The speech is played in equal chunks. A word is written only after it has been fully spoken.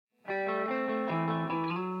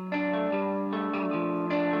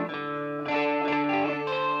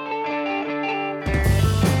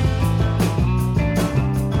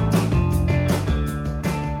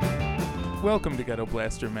Welcome to Ghetto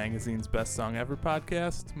Blaster Magazine's Best Song Ever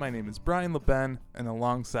podcast. My name is Brian LeBen, and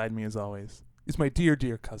alongside me as always is my dear,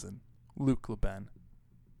 dear cousin, Luke LeBen.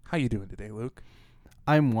 How you doing today, Luke?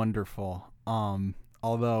 I'm wonderful.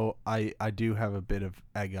 Although I do have a bit of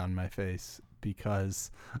egg on my face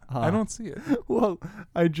because I don't see it. Well,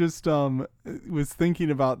 I just was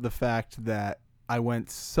thinking about the fact that I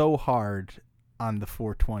went so hard on the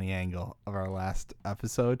 420 angle of our last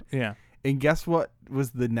episode. Yeah. And guess what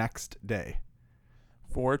was the next day?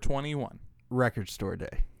 421. Record Store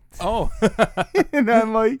Day. Oh. And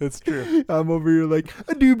I'm like, it's true. I'm over here like,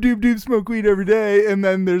 a doob, smoke weed every day. And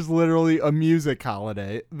then there's literally a music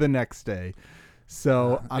holiday the next day.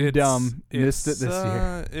 So I'm dumb. Missed it this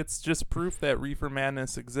year. It's just proof that Reefer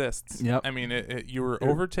Madness exists. Yep. I mean, you were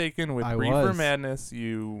overtaken with I Reefer was. Madness.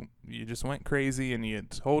 You just went crazy and you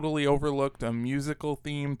totally overlooked a musical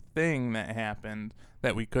themed thing that happened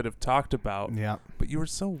that we could have talked about. Yeah. But you were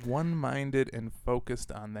so one-minded and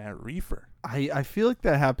focused on that reefer. I feel like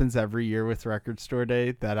that happens every year with Record Store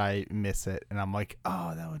Day that I miss it. And I'm like,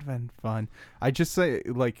 oh, that would have been fun. I just say,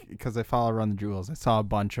 like, because I follow Run the Jewels, I saw a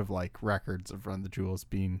bunch of, like, records of Run the Jewels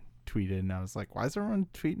being tweeted. And I was like, why is everyone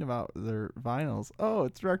tweeting about their vinyls? Oh,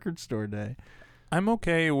 it's Record Store Day. I'm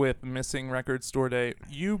okay with missing Record Store Day.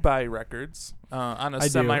 You buy records on a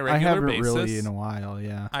semi-regular basis. I haven't basis. really in a while,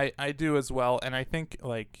 yeah. I do as well, and I think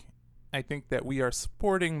that we are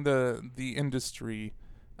supporting the industry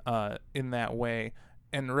in that way.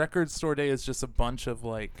 And Record Store Day is just a bunch of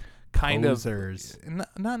like kind posers. of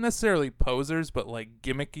not necessarily posers, but like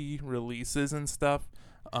gimmicky releases and stuff.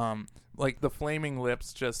 Like the Flaming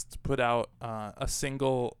Lips just put out a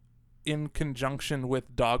single in conjunction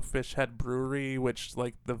with Dogfish Head Brewery, which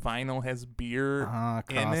like the vinyl has beer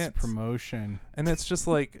in it. Promotion. And it's just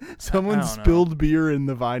like someone spilled beer in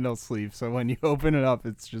the vinyl sleeve, so when you open it up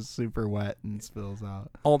it's just super wet and spills out.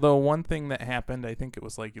 Although one thing that happened, I think it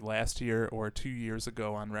was like last year or 2 years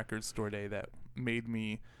ago on Record Store Day that made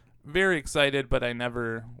me very excited, but I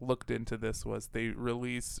never looked into this, was they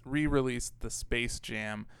re-released the Space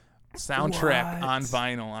Jam soundtrack on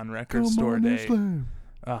vinyl on Record Store Day.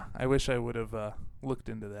 I wish I would have looked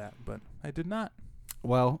into that, but I did not.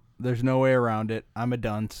 Well, there's no way around it. I'm a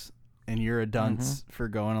dunce, and you're a dunce for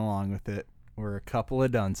going along with it. We're a couple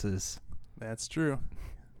of dunces. That's true.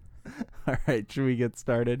 All right, should we get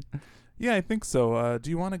started? Yeah, I think so.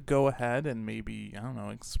 Do you want to go ahead and maybe,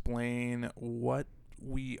 explain what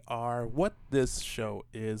we are, what this show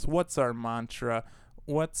is, what's our mantra,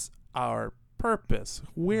 what's our purpose,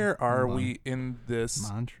 where are we in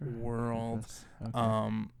this world? Okay.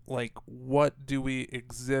 Like, what do we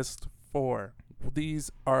exist for?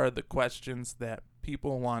 These are the questions that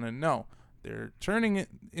people want to know. They're turning it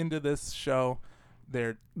into this show.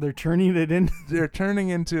 They're turning it in. They're turning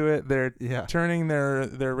into it. They're turning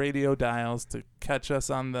their radio dials to catch us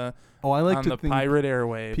on the pirate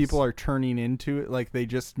airwaves. People are turning into it, like they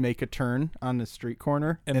just make a turn on the street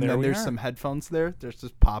corner, and then there's some headphones there. They're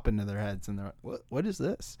just pop into their heads, and they're like, "What is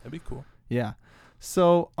this?" That'd be cool. Yeah.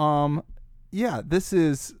 So, this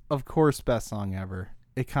is of course Best Song Ever,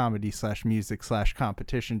 a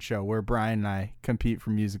comedy/music/competition show where Brian and I compete for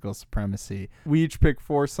musical supremacy. We each pick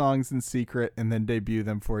 4 songs in secret and then debut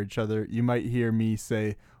them for each other. You might hear me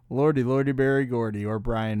say, "Lordy, Lordy, Berry Gordy," or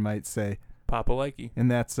Brian might say, "Papa Likey."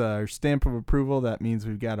 And that's our stamp of approval. That means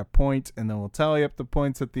we've got a point, and then we'll tally up the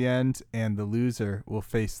points at the end, and the loser will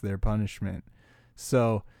face their punishment.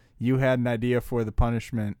 So you had an idea for the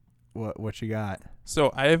punishment. What you got?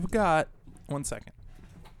 So I've got, 1 second.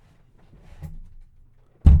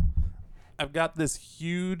 I've got this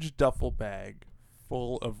huge duffel bag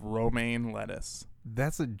full of romaine lettuce.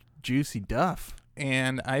 That's a juicy duff.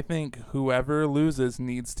 And I think whoever loses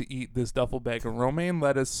needs to eat this duffel bag of romaine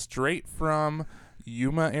lettuce straight from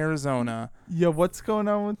Yuma, Arizona. Yeah, what's going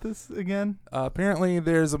on with this again? Apparently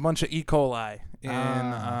there's a bunch of E. coli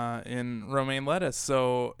in romaine lettuce.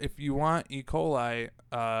 So if you want E. coli,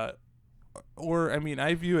 I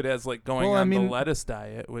view it as like going the lettuce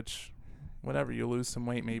diet, which... whatever, you lose some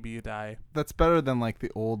weight, maybe you die. That's better than like the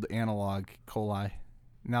old analog coli.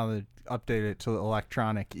 Now they updated it to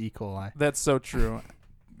electronic E. coli. That's so true.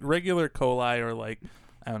 Regular coli or like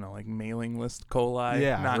mailing list coli.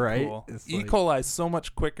 Yeah, not right. Cool. E. coli is so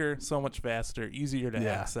much quicker, so much faster, easier to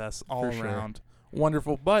access all around. Sure.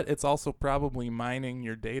 Wonderful, but it's also probably mining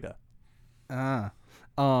your data. I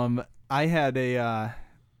had a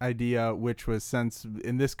idea, which was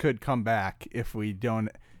and this could come back if we don't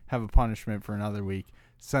have a punishment for another week.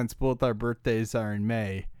 Since both our birthdays are in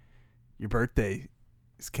May, your birthday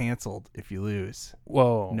is canceled if you lose.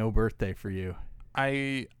 Whoa. No birthday for you.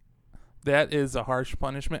 That is a harsh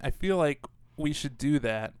punishment. I feel like we should do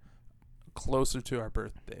that closer to our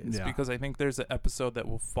birthdays, Yeah. because I think there's an episode that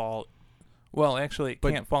will fall. Well, actually, it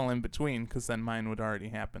But- can't fall in between because then mine would already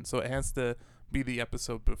happen. So it has to be the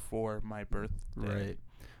episode before my birthday. Right.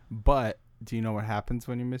 But do you know what happens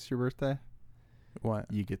when you miss your birthday?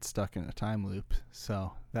 What? You get stuck in a time loop.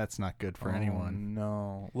 So that's not good for anyone.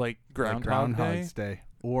 No, like Like Groundhog Day. Groundhog's Day.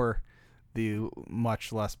 Or the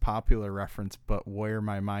much less popular reference, but where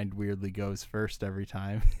my mind weirdly goes first every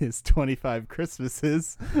time, is 25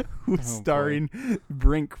 Christmases, boy. starring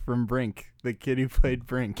Brink from Brink, the kid who played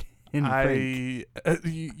Brink in Brink.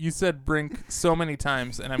 You said Brink so many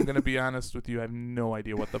times, and I'm gonna be honest with you. I have no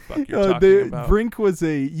idea what the fuck you're talking about. Brink was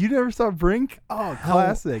you never saw Brink? Oh,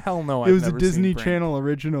 classic. Hell no, It was I've a never Disney seen Brink. Channel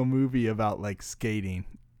original movie about like skating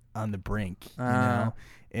on the brink, you know?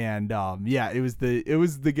 And it was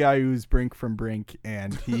the guy who was Brink from Brink,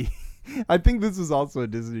 and he I think this was also a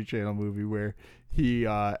Disney Channel movie where he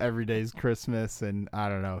every day's Christmas, and I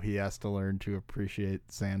don't know, he has to learn to appreciate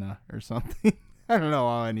Santa or something. I don't know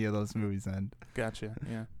how any of those movies end. Gotcha.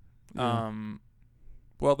 Yeah. Yeah.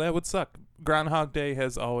 Well, that would suck. Groundhog Day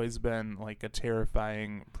has always been like a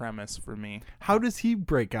terrifying premise for me. How does he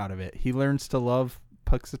break out of it? He learns to love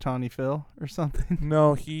Puxatawny Phil or something?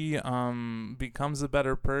 No, he becomes a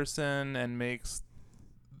better person and makes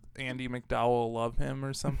Andy McDowell love him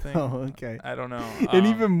or something. Oh, okay. I don't know. And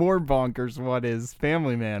even more bonkers one is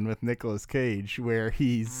Family Man with Nicolas Cage, where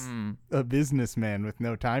he's a businessman with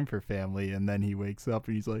no time for family, and then he wakes up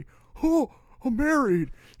and he's like, "Oh, I'm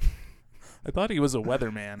married." I thought he was a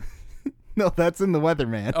weatherman. No, that's in The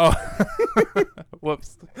Weatherman. Oh,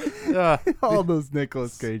 whoops. All those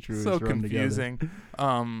Nicolas Cage movies So run confusing.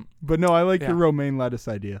 together. But no, I like Yeah. your romaine lettuce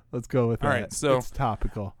idea. Let's go with All that. right, so- it's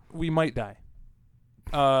topical. We might die.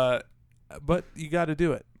 But you got to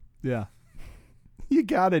do it. Yeah. You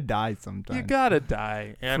gotta die sometime. You got to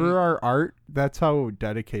die. And For our art, that's how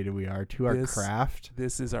dedicated we are to our This- craft.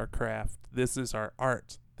 this is our craft. This is our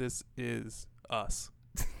art. This is us.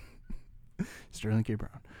 Sterling K.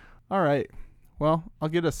 Brown. All right. Well, I'll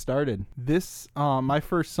get us started. This, my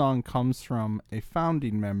first song comes from a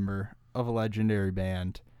founding member of a legendary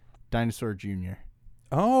band, Dinosaur Jr.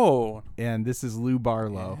 Oh, And this is Lou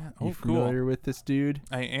Barlow. Yeah. Oh, You cool. familiar with this dude?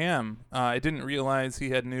 I am. I didn't realize he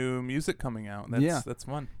had new music coming out. That's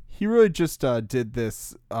fun. He really just did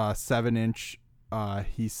this 7-inch.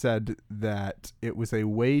 He said that it was a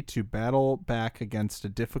way to battle back against a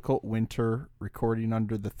difficult winter, recording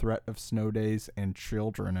under the threat of snow days and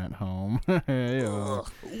children at home.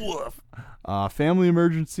 Woof. Family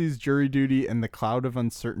emergencies, jury duty, and the cloud of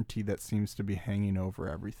uncertainty that seems to be hanging over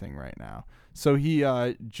everything right now. So he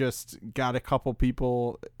just got a couple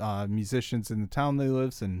people, musicians in the town they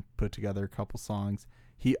lives, and put together a couple songs.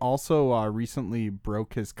 He also recently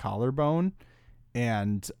broke his collarbone,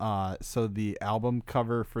 and so the album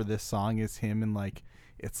cover for this song is him in like,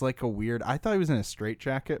 it's like a weird, I thought he was in a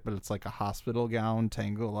straitjacket, but it's like a hospital gown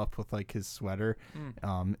tangled up with like his sweater.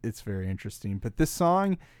 It's very interesting. But this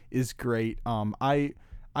song is great. I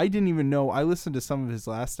didn't even know, I listened to some of his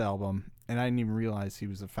last album, and I didn't even realize he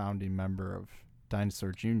was a founding member of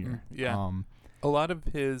Dinosaur Jr. Yeah. A lot of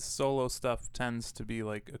his solo stuff tends to be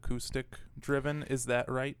like acoustic driven. Is that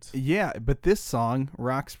right? Yeah, but this song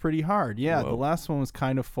rocks pretty hard. Yeah, Whoa. the last one was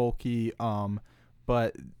kind of folky,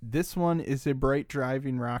 but this one is a bright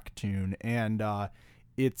driving rock tune, and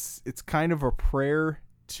it's kind of a prayer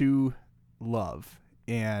to love,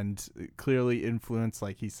 and clearly influenced,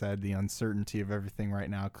 like he said, the uncertainty of everything right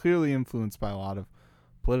now, clearly influenced by a lot of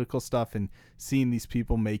political stuff, and seeing these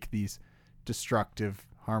people make these destructive,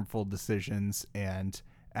 harmful decisions and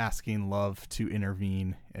asking love to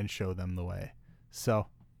intervene and show them the way. So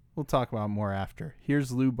we'll talk about more after.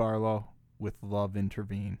 Here's Lou Barlow with Love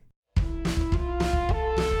Intervene.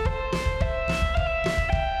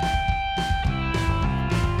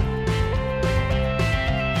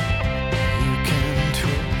 You can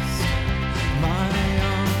twist my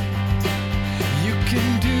arm. You can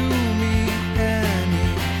do me any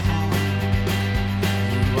harm.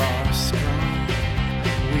 You are strong.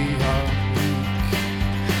 We are weak.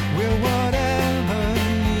 We're whatever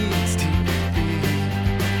needs to be.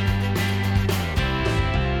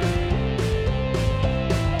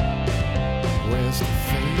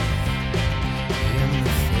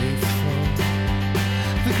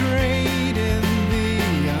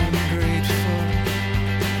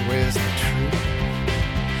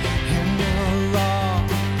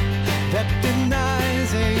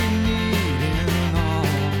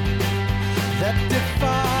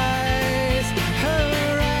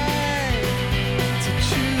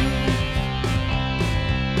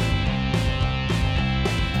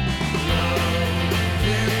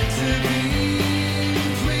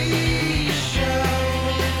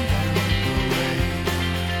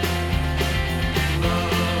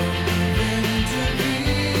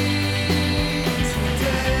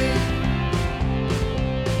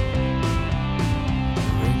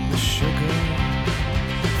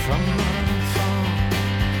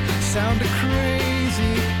 sound a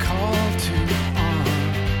crazy call to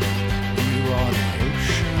arm. You are the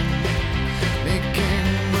ocean making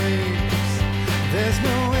waves. There's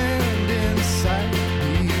no end in sight.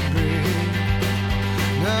 Be brave.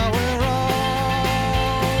 Now we're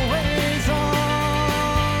always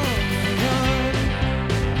on the run.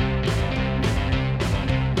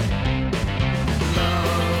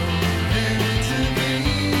 Love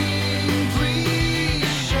intervene,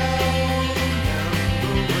 please show them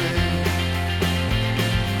the way.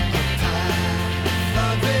 A path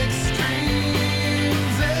of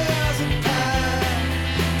extremes, there's a path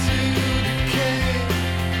to decay.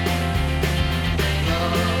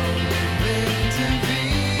 Love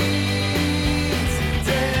intervenes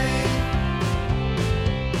today.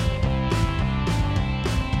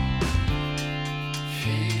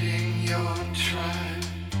 Feeding your tribe,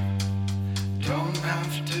 don't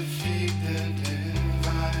have to feed the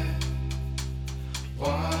divide.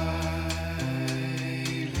 Why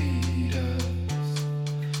lead us?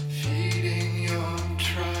 Feeding your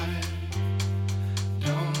tribe,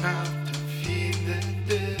 don't have to feed the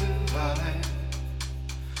divide.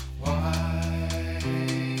 Why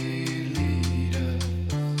lead us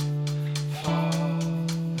falling?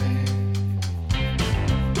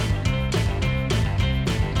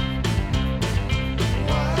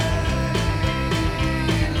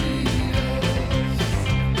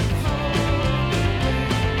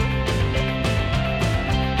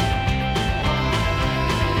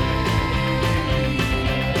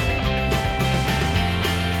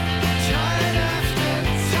 Time after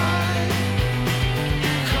time,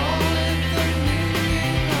 call it the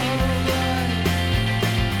meaning of life.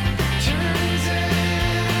 Turns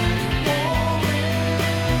and war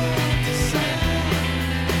into sand.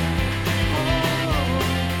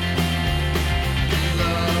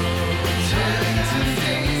 Love turns to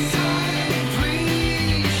face.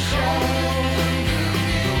 Please show them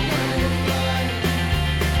the way of life.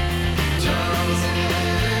 Turns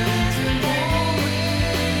into war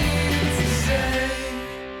into sand.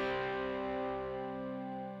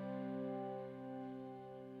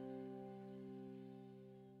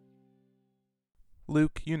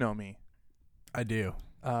 Luke, you know me. I do.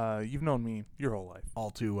 You've known me your whole life. All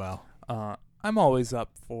too well. I'm always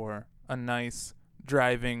up for a nice,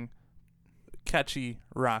 driving, catchy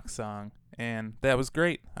rock song, and that was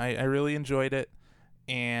great. I really enjoyed it,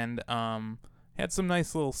 and had some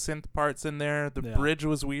nice little synth parts in there. The Yeah. bridge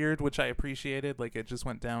was weird, which I appreciated. Like, it just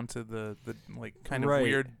went down to the like kind of Right.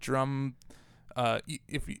 weird drum.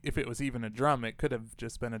 If it was even a drum, it could have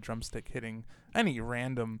just been a drumstick hitting any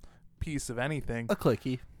random piece of anything. A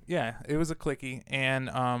clicky. Yeah, it was a clicky, and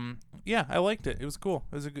yeah, I liked it. It was cool.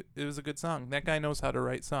 It was a good song. That guy knows how to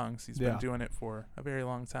write songs. He's Yeah. been doing it for a very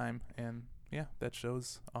long time, and yeah, that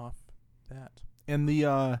shows off that. And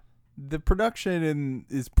the production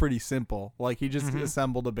is pretty simple. Like, he just Mhm.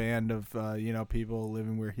 assembled a band of people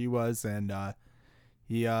living where he was, and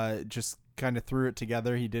he just kind of threw it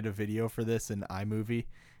together. He did a video for this in iMovie,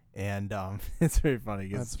 and it's very funny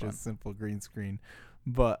 'cause That's it's fun. just simple green screen.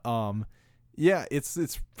 But yeah,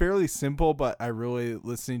 it's fairly simple, but I really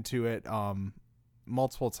listening to it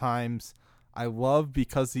multiple times. I love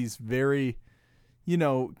because he's very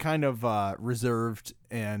kind of reserved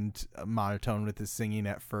and monotone with his singing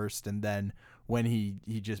at first, and then when he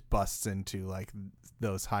just busts into like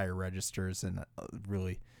those higher registers and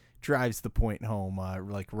really drives the point home,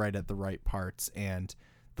 like right at the right parts. And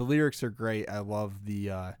the lyrics are great. I love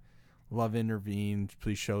the love intervene,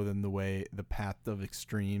 please show them the way. The path of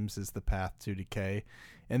extremes is the path to decay.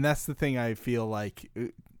 And that's the thing I feel like,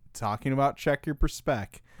 talking about check your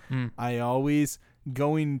perspec. I always,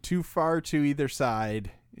 going too far to either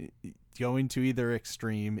side, going to either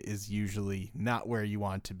extreme is usually not where you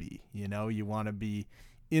want to be. You want to be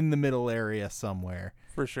in the middle area somewhere.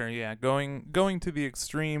 For sure, yeah. Going to the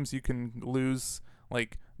extremes, you can lose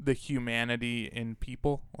like the humanity in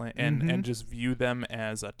people, and just view them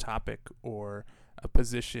as a topic or a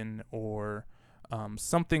position or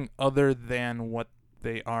something other than what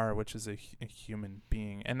they are, which is a human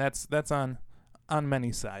being. And that's on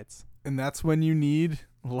many sides. And that's when you need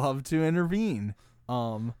love to intervene.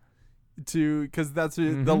 Because that's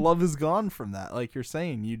the love is gone from that. Like you're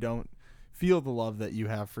saying, you don't feel the love that you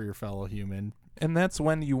have for your fellow human. And that's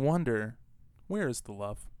when you wonder, where is the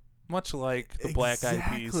love? Much like the Black Eyed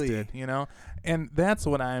Peas Exactly. did, And that's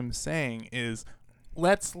what I'm saying is,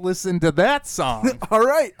 let's listen to that song. All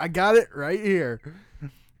right, I got it right here.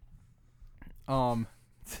 No,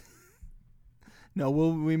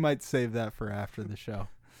 we might save that for after the show.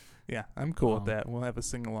 Yeah, I'm cool with that. We'll have a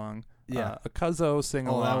sing-along. Yeah. A Cuzzo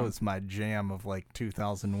sing-along. Oh, that was my jam of like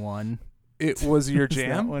 2001. It was your Is that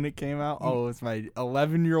jam? when it came out? Oh, it was my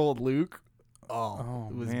 11-year-old Luke. Oh,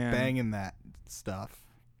 it was man. banging that stuff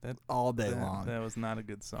That- all day long. That was not a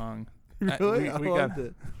good song. Really? we loved got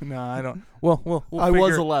it. No, I don't. Well, we'll I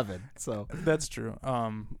was figure- 11, so That's true.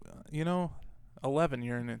 11.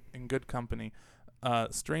 You're in good company.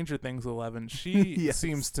 Stranger Things 11. She Yes.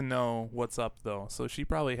 seems to know what's up though, so she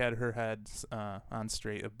probably had her head on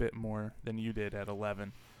straight a bit more than you did at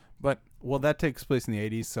 11. But well, that takes place in the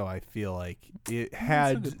 80s, so I feel like it a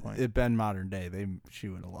had good point. it been modern day, she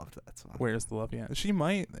would have loved that song. where's the love? Yeah, she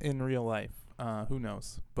might in real life. Who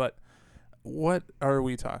knows? But what are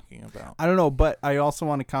we talking about? I don't know, but I also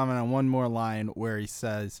want to comment on one more line where he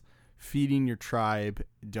says, "Feeding your tribe,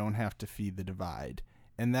 don't have to feed the divide."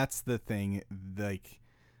 And that's the thing, like,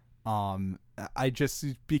 I just,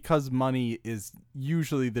 because money is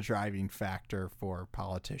usually the driving factor for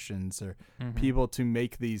politicians or Mhm. people to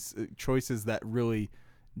make these choices that really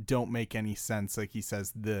don't make any sense. Like he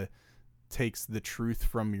says, takes the truth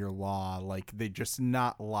from your law. Like, they just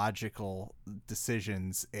not logical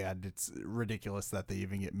decisions, and it's ridiculous that they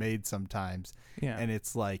even get made sometimes. Yeah. And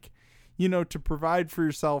it's like, to provide for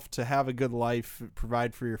yourself, to have a good life,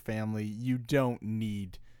 provide for your family, you don't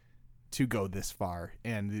need to go this far.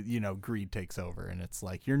 And, greed takes over, and it's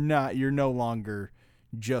like, you're no longer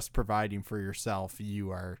just providing for yourself.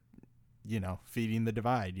 You are, feeding the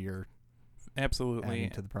divide. You're Absolutely. adding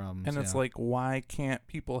to the problems. And it's like, why can't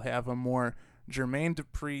people have a more Jermaine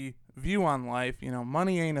Dupri view on life?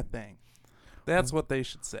 Money ain't a thing. That's what they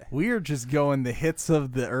should say. we are just going the hits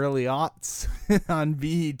of the early aughts on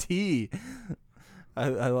BET.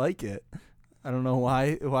 I like it. I don't know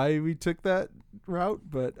why we took that route,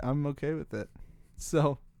 but I'm okay with it.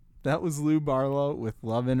 So that was Lou Barlow with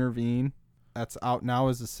Love Intervene. That's out now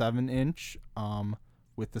as a 7-inch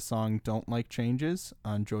with the song Don't Like Changes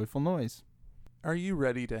on Joyful Noise. Are you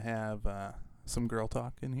ready to have some girl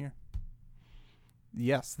talk in here?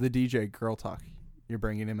 Yes, the DJ Girl Talk. You're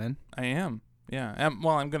bringing him in? I am. Yeah. I'm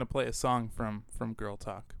going to play a song from Girl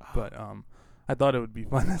Talk, but I thought it would be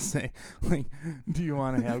fun to say, like, do you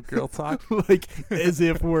want to have girl talk? Like, as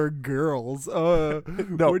if we're girls. No.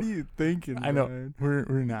 What are you thinking, I know. Brian?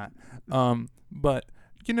 We're not. But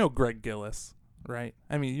Greg Gillis, right?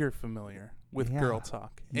 I mean, you're familiar with Yeah. Girl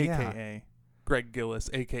Talk, Yeah. aka Greg Gillis,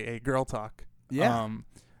 aka Girl Talk. Yeah.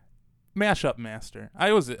 Mashup master. I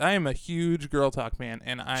am a huge Girl Talk fan,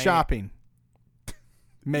 and Shopping.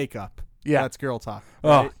 Makeup. Yeah. That's Girl Talk. Oh,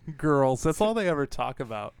 Right? girls. That's all they ever talk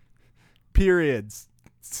about. Periods.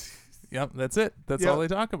 Yep, that's it. That's Yep. all they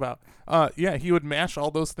talk about. Yeah, he would mash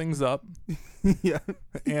all those things up Yeah.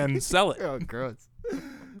 and sell it. Oh, gross.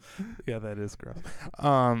 Yeah, that is gross.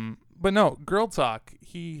 But no, Girl Talk,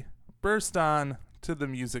 he burst on to the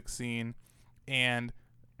music scene and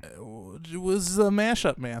was a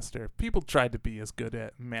mashup master. People tried to be as good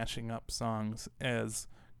at mashing up songs as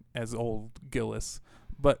old Gillis,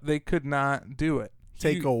 but they could not do it.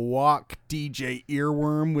 Take a walk, DJ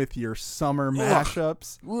Earworm, with your summer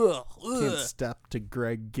mashups. Can't step to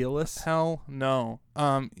Greg Gillis. Hell no.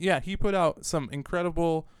 Yeah, he put out some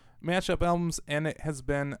incredible mashup albums, and it has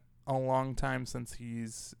been a long time since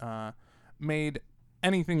he's made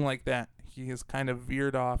anything like that. He has kind of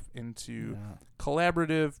veered off into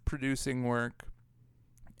collaborative producing work,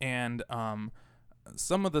 and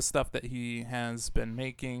some of the stuff that he has been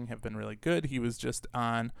making have been really good. He was just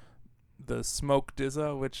on the Smoke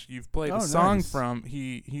DZA, which you've played Oh, a song nice. from.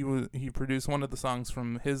 He produced one of the songs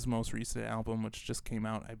from his most recent album, which just came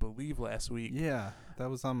out, I believe, last week. Yeah, that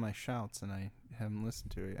was on my shouts, and I haven't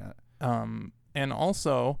listened to it yet. And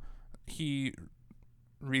also, he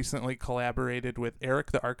recently collaborated with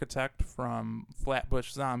Eric the Architect from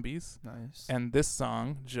Flatbush Zombies, Nice. and this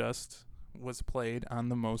song just was played on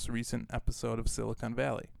the most recent episode of Silicon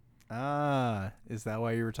Valley. Is that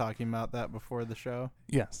why you were talking about that before the show?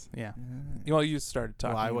 Yes, yeah. Well, you started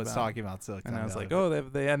talking. Well, I was about talking about Silicon and I was Valley. like, "Oh,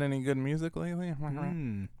 have they had any good music lately?"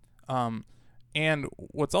 Hmm. And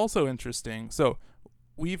what's also interesting, so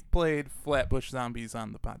we've played Flatbush Zombies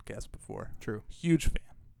on the podcast before. True. Huge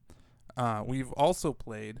fan. We've also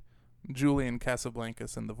played Julian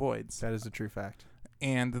Casablancas and the Voids. That is a true fact.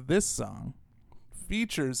 And this song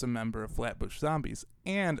features a member of Flatbush Zombies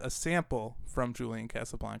and a sample from Julian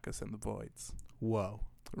Casablancas and the Voids. Whoa.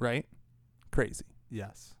 Right? Crazy.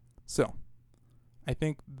 Yes. So, I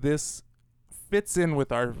think this fits in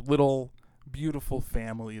with our little beautiful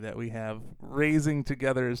family that we have, raising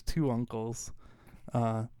together as two uncles,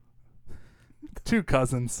 two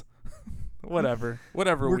cousins, whatever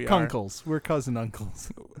We're we cunkles. We're cousin uncles.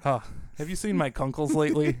 are. Have you seen my cunkles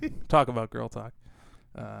lately? Talk about girl talk.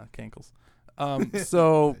 Cankles.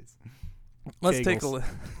 So Nice. let's take a Kegels. look.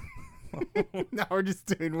 Now we're just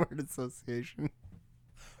doing word association.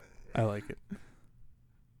 I like it.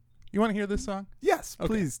 You want to hear this song? Yes, Okay.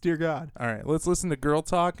 please, dear God. All right, let's listen to Girl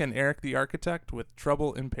Talk and Eric the Architect with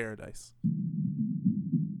Trouble in Paradise.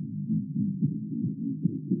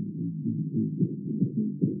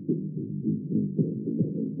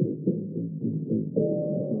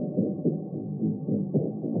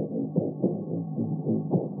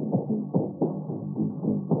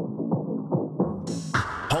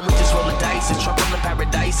 Homie, just roll the dice, it's trouble in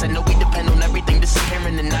paradise. I know we depend on everything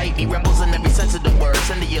disappearing in the night. Be rebels in every sense of the word,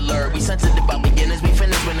 send the alert. We sensitive about beginners, we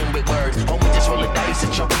finish winning with words. Homie, just roll the dice,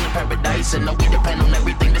 it's trouble in paradise. I know we depend on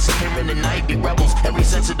everything disappearing in the night. Be rebels, every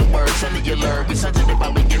sense of the word, send the alert. We sensitive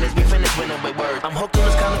about beginners, we finish winning with words. I'm hooked on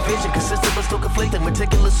this kind of vision, consistent but still conflicting.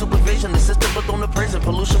 Meticulous supervision, the system built on the prison.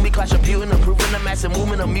 Pollution, we clash imputing, improving the massive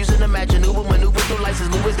movement. I'm using imagine Uber, maneuver through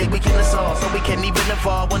license. Lewis, they weaken us all, so we can't even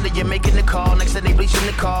evolve. Wonder you're making the call, next time they bleaching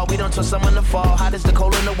the car. We don't trust someone to fall. Hot as the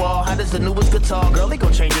coal in the wall, hot as the newest guitar. Girl, they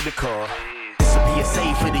gon' change it to call. This'll be a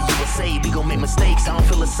save for the USA. We gon' make mistakes, I don't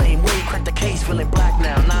feel the same way. Crack the case, feeling black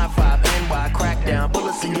now. 9-5 NY crackdown.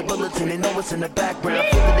 Bullets in your bulletin, they know what's in the background.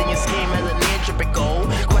 Feel it in your scheme as an intricate goal.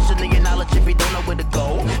 Questioning your knowledge if you don't know where to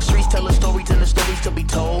go. Streets tell a story, tell the stories to be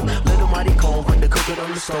told. Little mighty cone, quick to cook it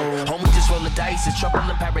on the stove. Homie, just roll the dice, it's trouble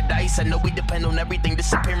in paradise. I know we depend on everything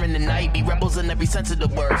disappearing in the night. Be rebels in every sense of the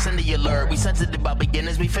word, send the alert. We sensitive about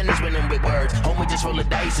beginners, we finish winning with words. Homie, just roll the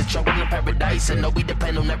dice, it's trouble in paradise. I know we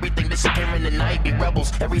depend on everything disappearing in the night. Be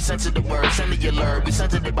rebels, every sense of the word, send the alert. We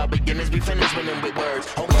sensitive about beginners, we finish winning with words.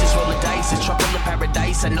 Homie, just roll the dice, it's trouble in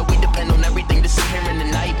paradise. I know we depend on everything disappearing in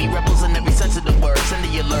the night. Be rebels in every sense of the word, send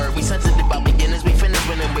the alert. We sensitive about beginners, we finish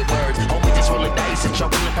winning with words. Homie, just roll the dice, it's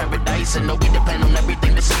trouble in paradise. I know we depend on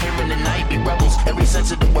everything disappearing in the night. Be rebels, every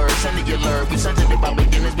sense of the word, send the alert. We sensitive about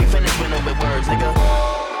beginners, we finish winning with words,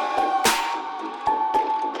 nigga.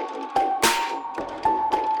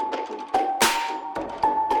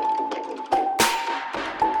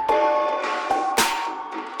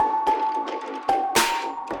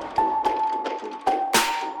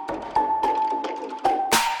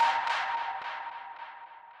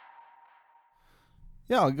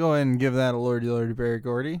 Yeah, I'll go ahead and give that a Lordy Lordy Barry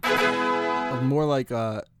Gordy. More like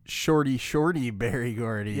a Shorty Shorty Barry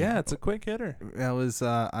Gordy. Yeah, it's a quick hitter. That was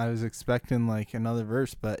I was expecting like another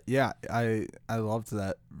verse, but yeah, I loved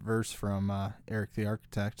that verse from Eric the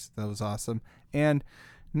Architect. That was awesome. And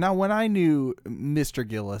now when I knew Mr.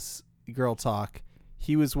 Gillis, Girl Talk,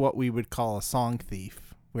 he was what we would call a song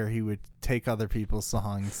thief, where he would take other people's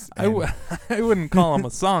songs. I wouldn't call him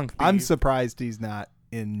a song thief. I'm surprised he's not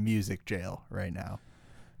in music jail right now.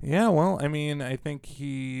 Yeah, well, I mean, I think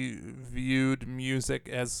he viewed music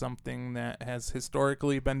as something that has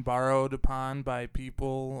historically been borrowed upon by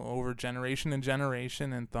people over generation and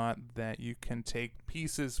generation, and thought that you can take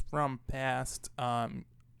pieces from past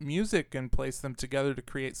music and place them together to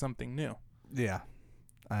create something new. Yeah.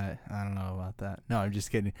 I don't know about that. No, I'm just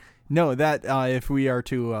kidding. No, that if we are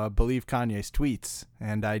to believe Kanye's tweets,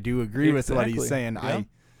 and I do agree with what he's Exactly. saying, Yep.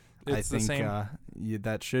 I It's the think same.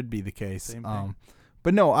 that should be the case. Same thing.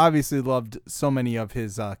 But no, obviously loved so many of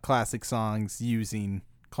his classic songs using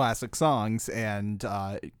classic songs and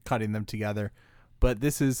cutting them together. But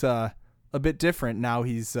this is a bit different. Now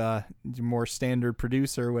he's a more standard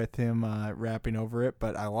producer with him rapping over it,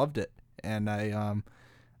 but I loved it. And I'm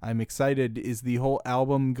excited. Is the whole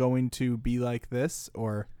album going to be like this,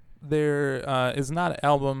 or? There is not an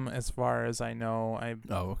album as far as I know.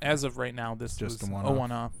 Okay. As of right now, this Just was a a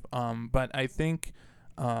one-off. one-off. But I think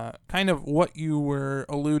kind of what you were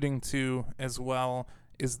alluding to as well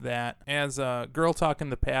is that as Girl Talk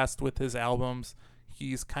in the past with his albums,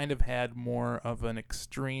 he's kind of had more of an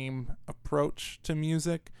extreme approach to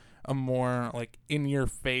music, a more like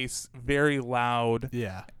in-your-face, very loud,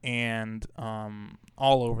 Yeah. and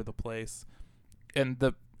all over the place.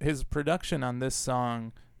 And his production on this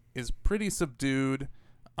song is pretty subdued,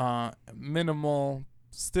 minimal,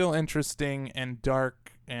 still interesting and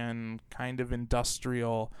dark and kind of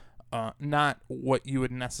industrial. Not what you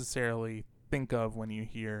would necessarily think of when you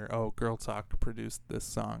hear, oh, Girl Talk produced this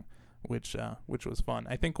song, which was fun.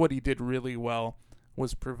 I think what he did really well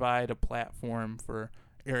was provide a platform for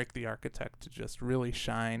Eric the Architect to just really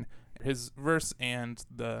shine. His verse and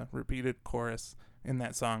the repeated chorus in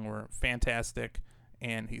that song were fantastic,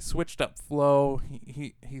 and he switched up flow.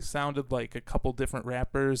 He sounded like a couple different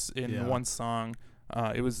rappers in one song.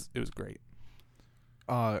 It was great.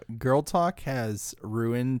 Girl Talk has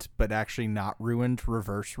ruined, but actually not ruined,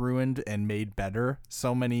 reverse ruined and made better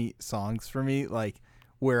so many songs for me, like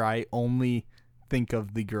where I only think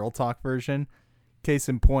of the Girl Talk version. Case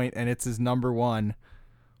in point, and it's his number one,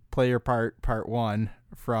 Player Part 1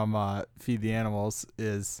 from Feed the Animals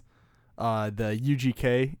is the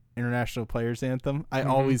UGK International Players Anthem. I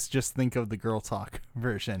always just think of the Girl Talk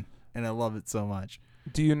version, and I love it so much.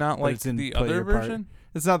 Do you not But like it's in the other player part. version?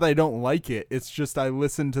 It's not that I don't like it. It's just I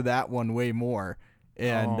listen to that one way more.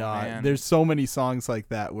 And man. there's so many songs like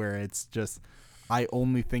that where it's just I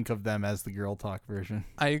only think of them as the Girl Talk version.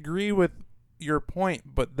 I agree with your point,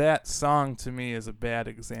 but that song to me is a bad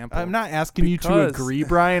example. I'm not asking you to Because- agree,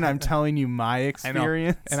 Brian. I'm telling you my I know,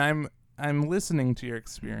 experience. and I'm listening to your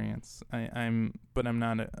experience. But I'm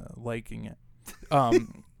not liking it.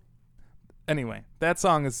 Anyway, that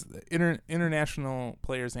song is International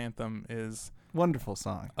Players Anthem is Wonderful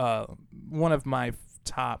song. one of my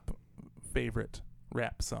top favorite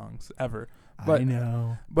rap songs ever. I But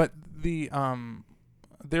know. But the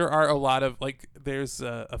there are a lot of there's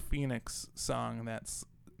a Phoenix song that's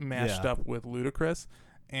mashed Yeah. up with Ludacris,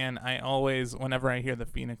 and I always whenever I hear the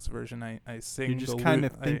Phoenix version, I sing. You're just the kind Lu-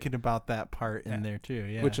 of thinking about that part in Yeah. there too.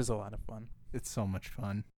 Yeah, which is a lot of fun. it's so much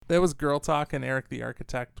fun. That was Girl Talk and Eric the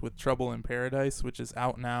Architect with Trouble in Paradise, which is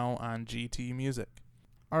out now on GT Music.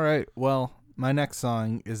 All right. Well, my next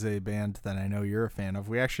song is a band that I know you're a fan of.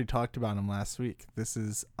 We actually talked about them last week. This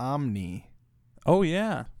is Omni. Oh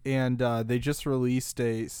yeah, And they just released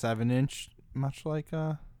a 7-inch, much like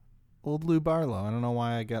old Lou Barlow. I don't know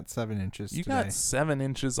why I got 7 inches you today. got 7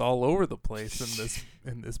 inches all over the place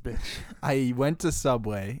in this bitch. I went to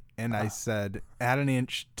Subway and I said, add an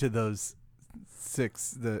inch to those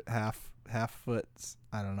the half foots.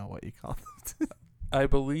 I don't know what you call them. I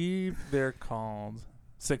believe they're called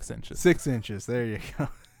 6 inches. 6 inches. There you go.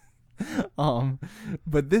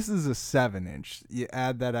 But this is a 7-inch. You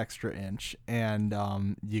add that extra inch, and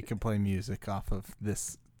you can play music off of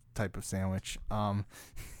this type of sandwich. And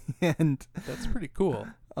That's pretty cool.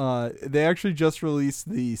 they actually just released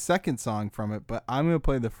the second song from it, but I'm gonna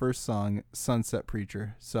play the first song, Sunset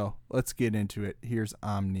Preacher. So let's get into it. Here's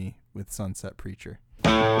Omni with Sunset Preacher.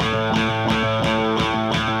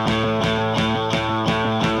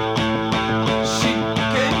 She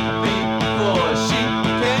can't be for she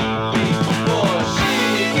can't be for she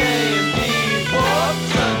can't be for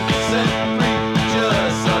sunset preacher,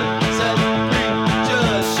 sunset preacher.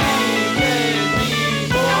 She can't be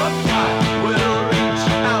for I will reach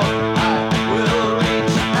out, I will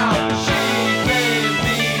reach out. She can't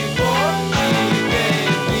be for she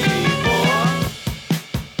can't be for.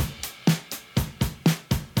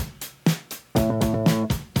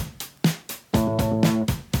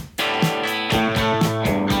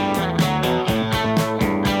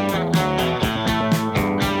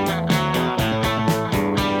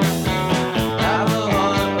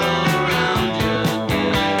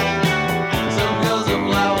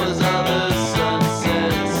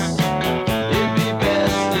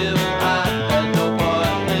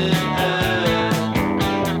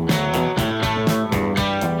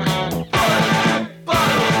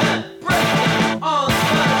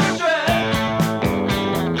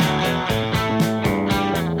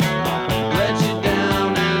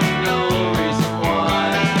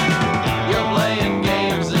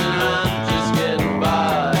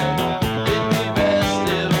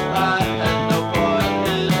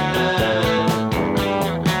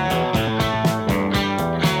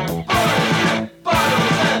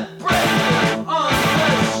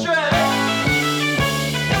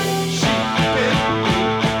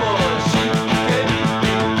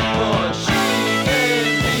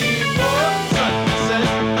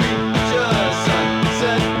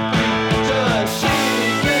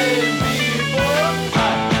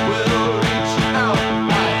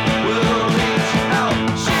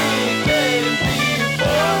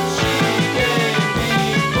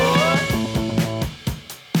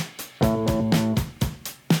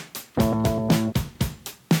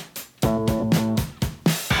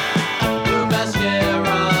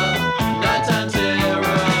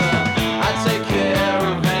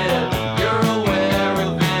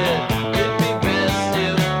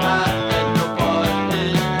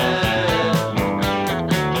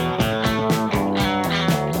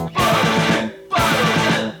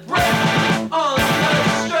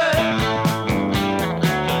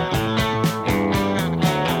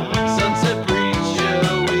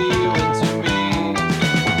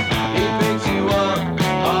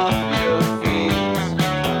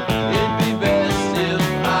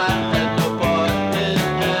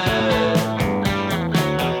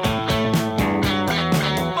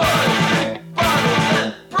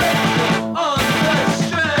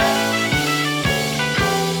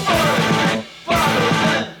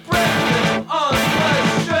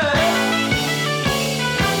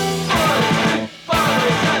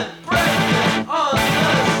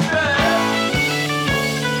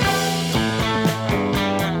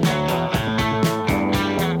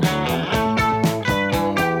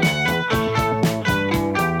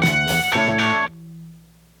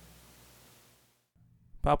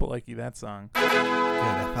 like you that song. Good.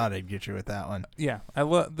 I thought I'd get you with that one. Yeah, I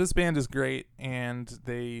love this band is great, and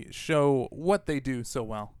they show what they do so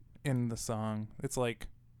well in the song. It's like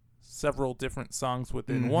several different songs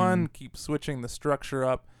within one, keep switching the structure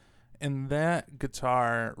up, and that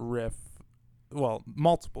guitar riff, well,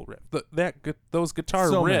 multiple riffs. Those guitar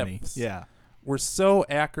So riffs, many. Yeah. were so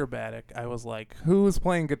acrobatic. I was like, "Who's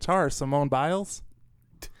playing guitar? Simone Biles?"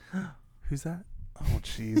 Who's that? Oh,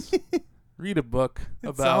 jeez. Read a book It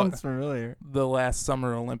about sounds familiar. the last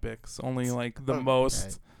Summer Olympics. Only like the Okay.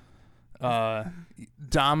 most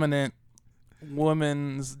dominant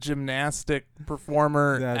women's gymnastic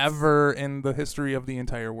performer That's- ever in the history of the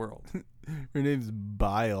entire world. Her name's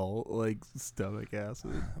Bile, like stomach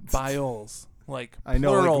acid. Biles, like I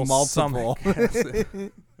know, plural like multiple. stomach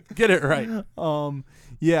acid. Get it right.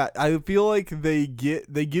 Yeah, I feel like they get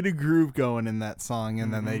a groove going in that song,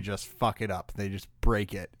 and then they just fuck it up. They just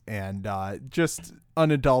break it, and just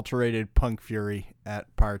unadulterated punk fury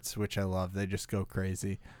at parts, which I love. They just go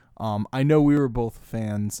crazy. I know we were both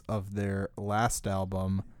fans of their last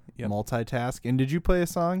album, Multitask. And did you play a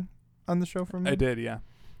song on the show from them? I did, yeah.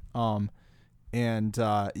 And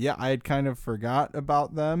I had kind of forgot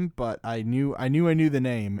about them, but I knew the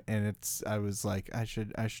name, and I was like, I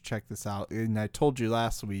should check this out. And I told you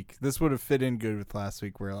last week, this would have fit in good with last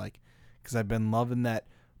week, where like, because I've been loving that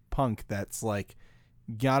punk that's like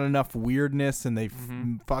got enough weirdness, and they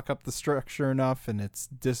fuck up the structure enough, and it's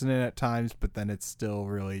dissonant at times, but then it's still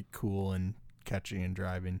really cool and catchy and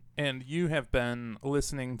driving. And you have been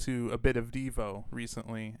listening to a bit of Devo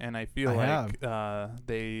recently, and I feel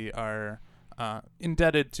they are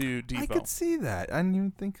indebted to Devo. I could see that. I didn't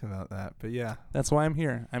even think about that, but yeah. That's why I'm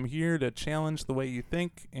here. I'm here to challenge the way you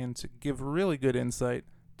think and to give really good insight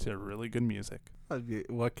to really good music.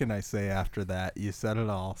 What can I say after that? You said it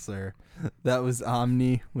all, sir. That was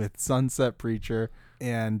Omni with Sunset Preacher,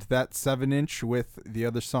 and that 7-inch with the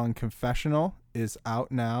other song Confessional is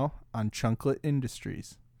out now on Chunklet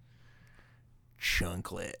Industries.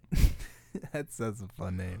 Chunklet. That's a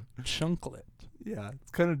fun name. Chunklet. Yeah,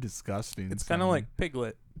 it's kind of disgusting. It's kind of like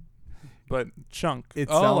Piglet, but chunk. It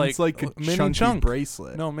sounds like a mini chunky chunk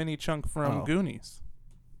bracelet. No, mini chunk from Goonies.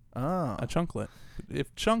 Oh. A chunklet.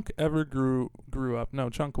 If Chunk ever grew up, no,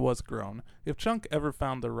 Chunk was grown. If Chunk ever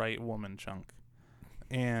found the right woman, Chunk,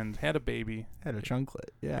 and had a baby, Had a chunklet.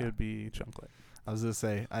 Yeah. it would be Chunklet. I was going to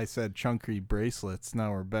say, I said chunky bracelets.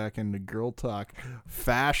 Now we're back into girl talk.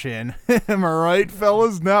 Fashion. Am I right,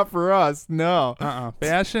 fellas? Not for us. No.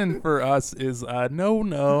 Fashion for us is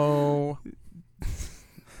no.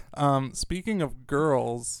 Speaking of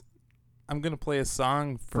girls, I'm going to play a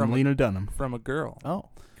song From Lena Dunham. from a girl. Oh,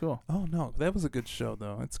 cool. Oh, no. That was a good show,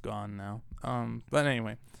 though. It's gone now. But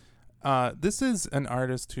anyway, this is an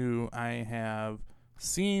artist who I have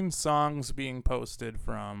seen songs being posted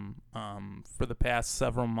from for the past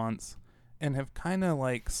several months and have kind of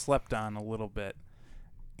like slept on a little bit.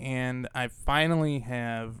 And I finally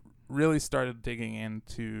have really started digging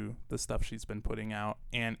into the stuff she's been putting out,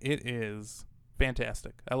 and it is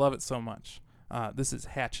fantastic. I love it so much. This is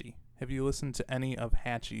Hatchie. Have you listened to any of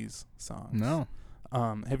Hatchie's songs? No.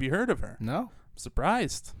 Have you heard of her? No. I'm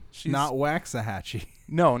surprised. She's Not Waxahachie.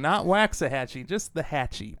 No, not Waxahachie, just the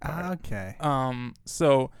Hatchie part. Okay.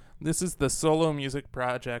 So this is the solo music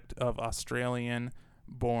project of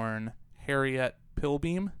Australian-born Harriet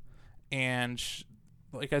Pilbeam, and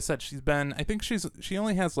like I said, she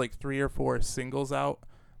only has like 3 or 4 singles out,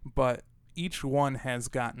 but each one has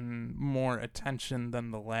gotten more attention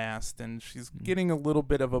than the last, and she's getting a little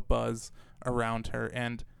bit of a buzz around her,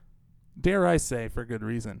 and dare I say, for good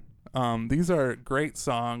reason. These are great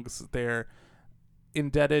songs. They're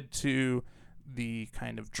indebted to the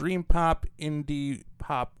kind of dream pop, indie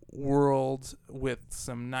pop world with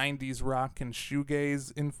some 90s rock and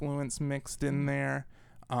shoegaze influence mixed in there.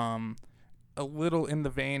 A little in the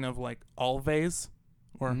vein of like Always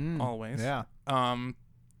or Always. Yeah. And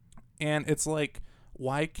it's like,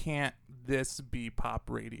 why can't this be pop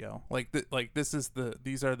radio?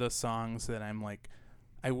 These are the songs that I'm like,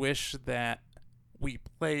 I wish that we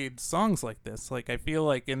played songs like this. Like, I feel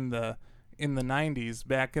like in the 90s,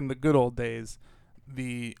 back in the good old days,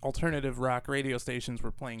 the alternative rock radio stations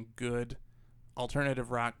were playing good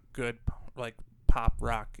alternative rock, good like pop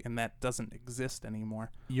rock, and that doesn't exist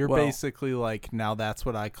anymore. You're basically like, now that's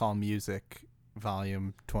what I call music,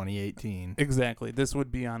 volume 2018. Exactly. This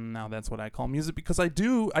would be on Now That's What I Call Music, because I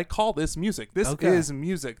call this music. This Okay. is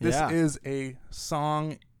music. This is a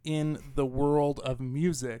song in the world of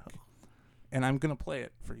music, and I'm going to play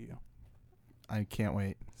it for you. I can't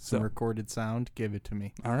wait. Some recorded sound, give it to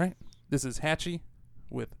me. All right. This is Hatchie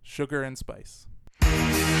with Sugar and Spice.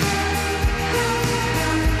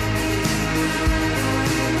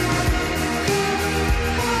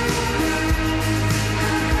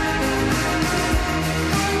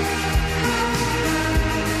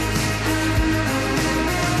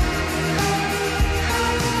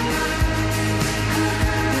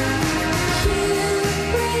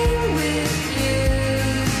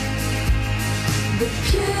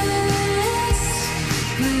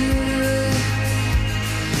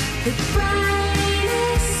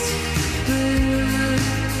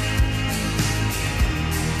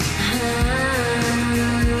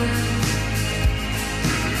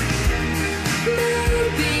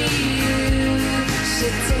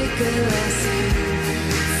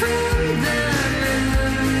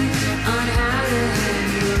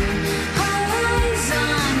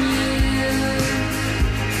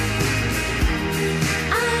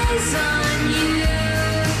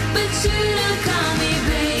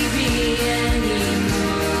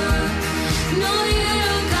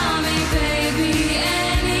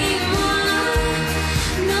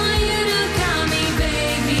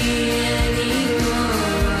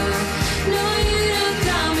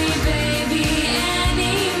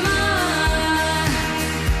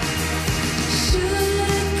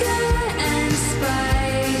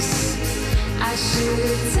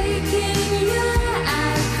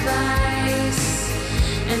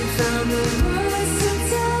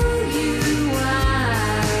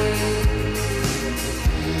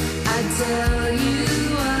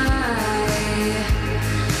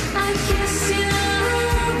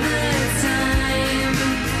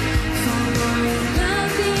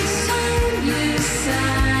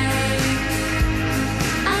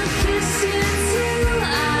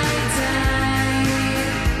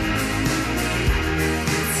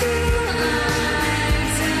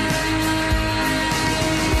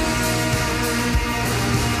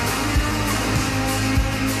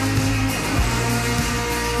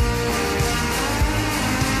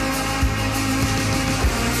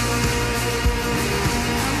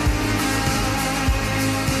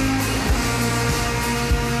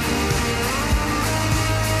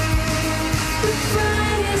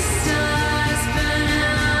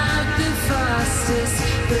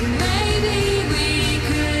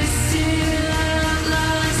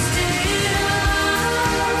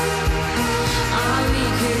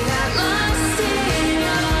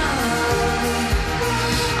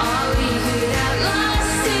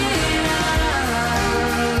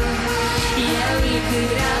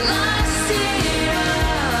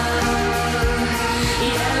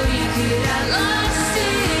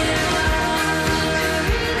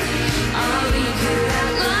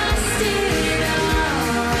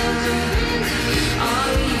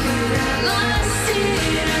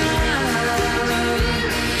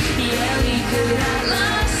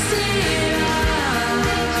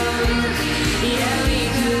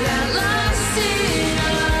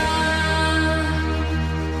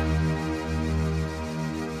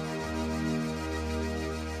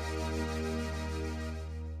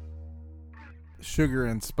 Sugar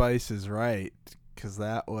and Spice is right, because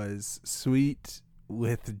that was sweet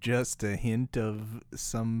with just a hint of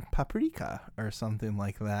some paprika or something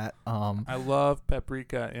like that. I love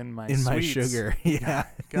paprika in my my sweets. sugar. Yeah.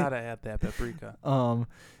 Gotta add that paprika.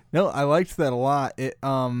 No, I liked that a lot. It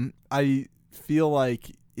I feel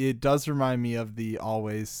like it does remind me of the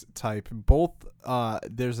Always type. Both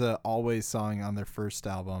there's a Always song on their first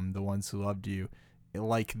album, The Ones Who Loved You.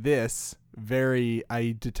 Like this,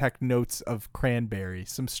 I detect notes of Cranberry,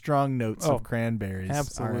 some strong notes of Cranberries.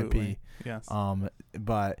 Absolutely. R.I.P. Yes.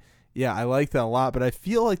 But yeah, I like that a lot. But I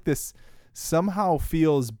feel like this somehow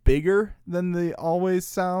feels bigger than the Always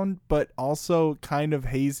sound, but also kind of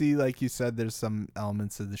hazy. Like you said, there's some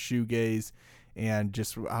elements of the shoegaze, and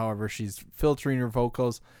just however she's filtering her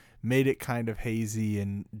vocals made it kind of hazy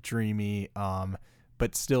and dreamy,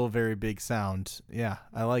 but still very big sound. Yeah,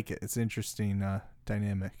 I like it. It's interesting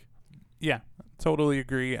dynamic. Yeah, totally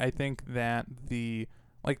agree. I think that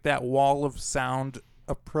that wall of sound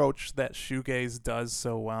approach that shoegaze does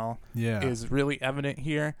so well is really evident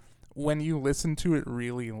here. When you listen to it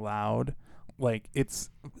really loud, like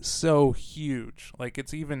it's so huge. Like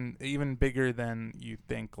it's even bigger than you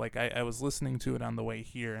think. Like I was listening to it on the way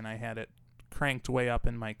here and I had it cranked way up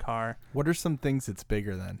in my car. What are some things it's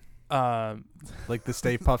bigger than? Like the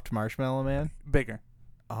Stay Puft Marshmallow Man? Bigger.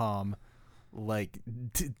 Like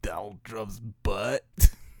Donald Trump's butt?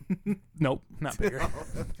 Nope, not bigger.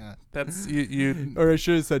 That's you. Or I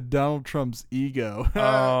should have said Donald Trump's ego.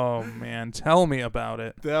 Oh man, tell me about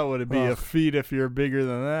it. That would be a feat if you're bigger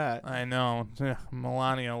than that. I know.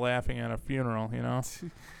 Melania laughing at a funeral, you know.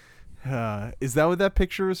 Is that what that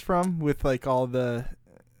picture was from? With like all the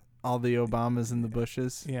all the Obamas in the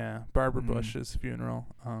bushes. Yeah, Barbara Bush's funeral.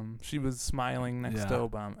 She was smiling next to Yeah.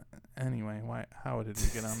 Obama. Anyway, how did we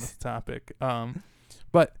get on this topic?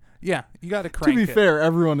 But yeah, you got to crank To it. be fair,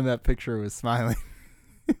 everyone in that picture was smiling.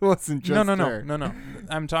 It wasn't just her. No.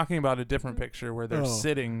 I'm talking about a different picture where they're Oh.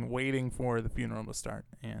 sitting, waiting for the funeral to start.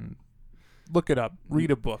 And look it up.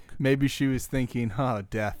 Read a book. Maybe she was thinking, "Oh,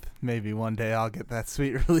 death. Maybe one day I'll get that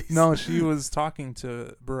sweet release." No, she was talking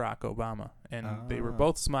to Barack Obama, and they were Ah.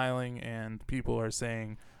 both smiling. And people are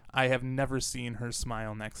saying, "I have never seen her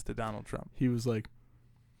smile next to Donald Trump." He was like,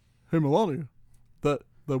 "Hey, Melania, that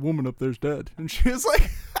woman up there's dead," and she was like,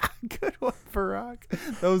 "Good one, Barack."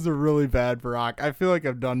 That was a really bad Barack. I feel like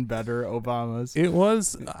I've done better Obamas. It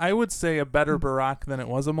was, I would say, a better Barack than it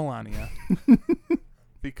was a Melania.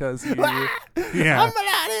 Because you, yeah,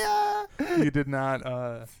 Melania. you did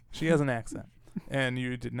not. She has an accent, and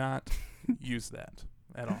you did not use that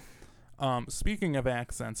at all. Speaking of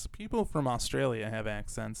accents, people from Australia have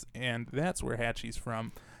accents, and that's where Hatchie's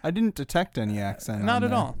from. I didn't detect any accent. Not on at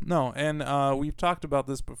there. all. No, and we've talked about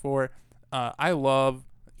this before. I love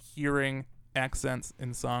hearing accents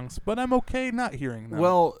in songs, but I'm okay not hearing them.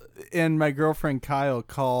 Well, and my girlfriend Kyle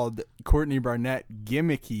called Courtney Barnett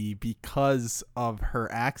gimmicky because of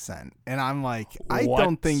her accent, and I'm like, I What?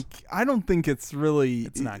 don't think it's really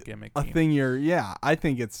it's not gimmicky. a thing. I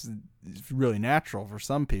think it's really natural for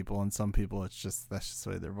some people, and some people that's just the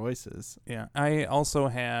way their voice is. Yeah, I also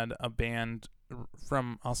had a band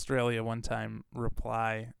from Australia one time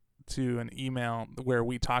reply to an email where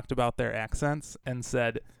we talked about their accents and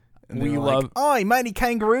said, And we they're love... Like, "Oi, mighty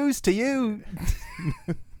kangaroos to you."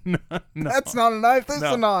 no, That's not a knife. This is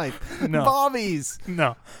No. a knife. No. Bobbies.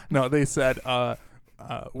 no, they said,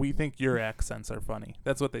 we think your accents are funny.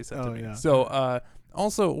 That's what they said to Oh, me. yeah. So,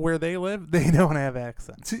 also, where they live, they don't have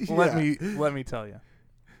accents. Let Yeah. me tell you.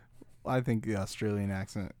 I think the Australian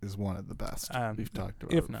accent is one of the best we've talked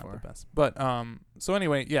about, if before. not the best. But so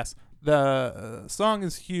anyway, yes, the song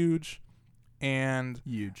is huge and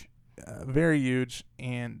Huge. very huge,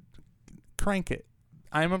 and crank it.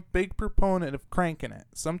 I'm a big proponent of cranking it.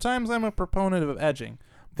 Sometimes I'm a proponent of edging,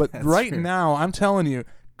 but That's right true. now I'm telling you,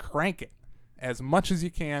 crank it as much as you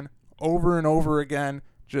can, over and over again.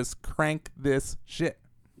 Just crank this shit.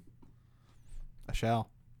 I shall.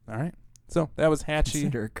 All right. So that was Hatchie.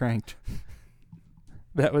 Consider it cranked.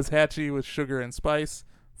 That was Hatchie with Sugar and Spice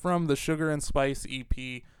from the Sugar and Spice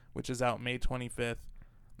EP, which is out May 25th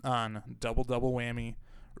on Double Whammy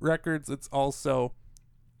Records. It's also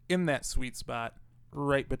in that sweet spot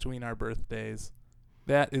right between our birthdays.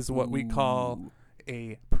 That is what we call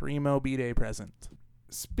a primo B-Day present.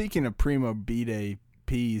 Speaking of primo B-Day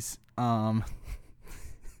peas, Yeah.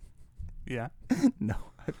 no,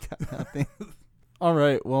 I've got nothing. All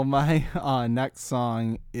right, well, my next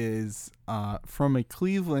song is from a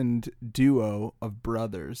Cleveland duo of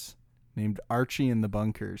brothers named Archie and the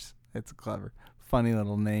Bunkers. It's a clever, funny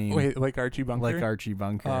little name. Wait, like Archie Bunker? Like Archie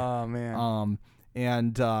Bunker. Oh, man.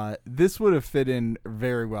 And this would have fit in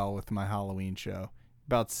very well with my Halloween show.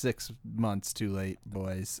 About 6 months too late,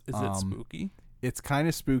 boys. Is it spooky? It's kind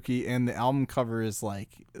of spooky, and the album cover is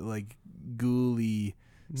like ghouly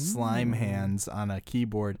slime hands on a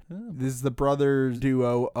keyboard. Oh. This is the brothers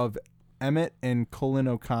duo of Emmett and Colin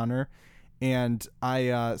O'Connor, and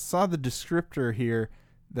I saw the descriptor here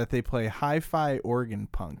that they play hi-fi organ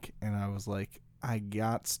punk, and I was like, I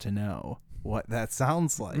gots to know what that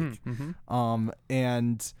sounds like. Mm-hmm.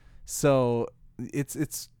 And so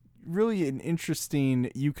it's really an interesting,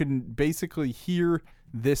 you can basically hear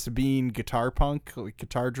this being guitar punk, like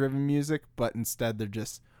guitar driven music, but instead they're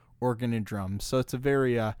just organ and drums. So it's a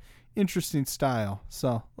very interesting style.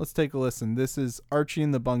 So let's take a listen. This is Archie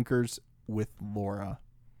and the Bunkers with Laura.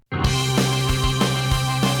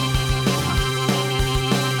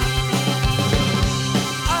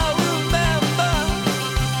 I remember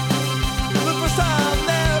the first time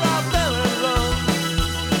that I fell in love.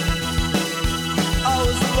 I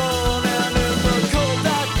was alone and in the cold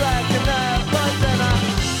dark black and night, but then I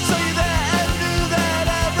saw you there and knew that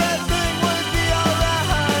everything would be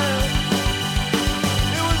alright.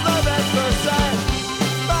 It was love at first sight,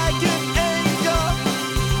 like an angel.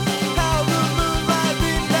 How the moonlight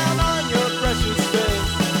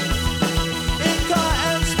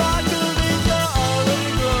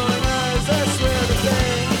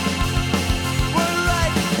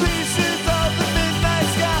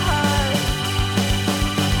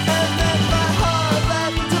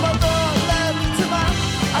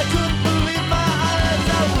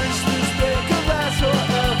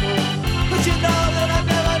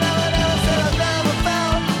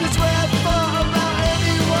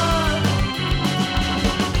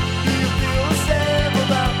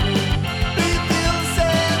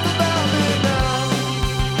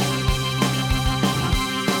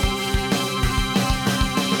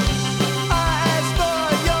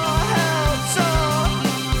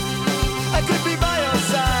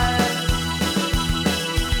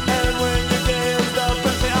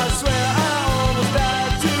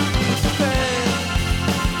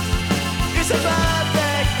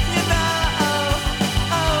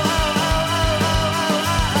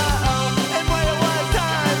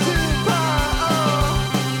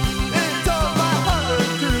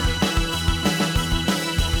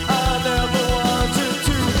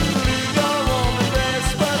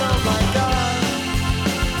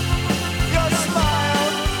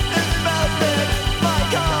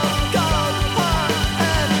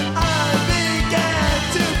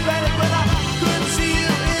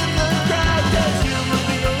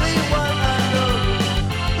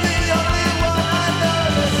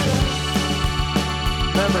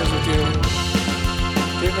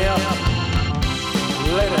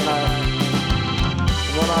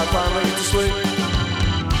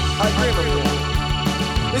Liverpool.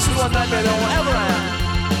 This is one nightmare that won't ever end.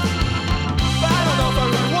 But I don't know if I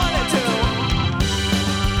really wanted to.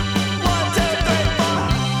 1, 2, 3,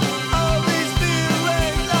 4. All these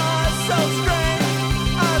feelings are so strange.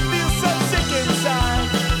 I feel so sick inside.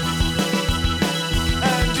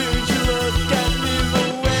 And did you look at me the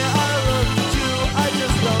way I looked at you? I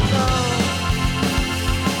just don't know.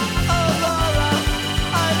 Oh Laura,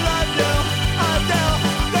 I love you. I do.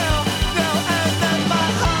 And then my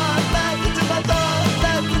heart left into my throat,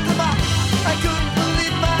 left into my. I couldn't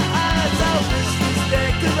believe my eyes. I wish this day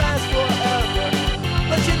could last forever.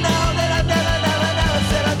 But you know that I've never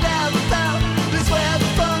said I've never felt this way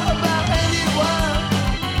before about anyone.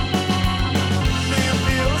 Do you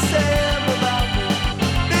feel the same about me?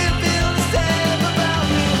 Do you feel the same about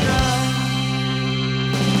me now?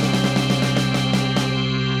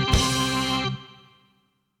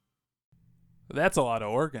 That's a lot of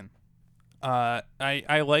organ.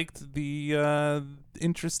 I liked the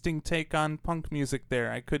interesting take on punk music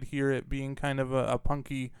there. I could hear it being kind of a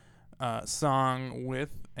punky song with,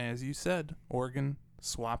 as you said, organ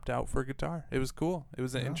swapped out for guitar. It was cool. It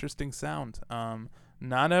was an interesting sound.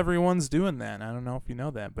 Not everyone's doing that. I don't know if you know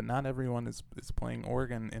that, but not everyone is playing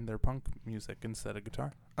organ in their punk music instead of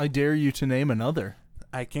guitar. I dare you to name another.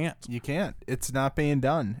 I can't. You can't. It's not being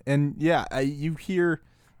done. And yeah, you hear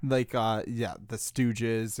like the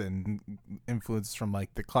Stooges and influences from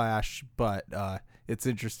like the Clash, but it's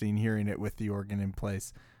interesting hearing it with the organ in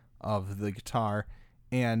place of the guitar.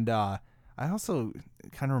 And I also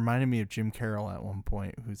kind of reminded me of Jim Carroll at one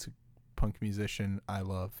point, who's a punk musician I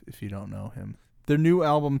love, if you don't know him. Their new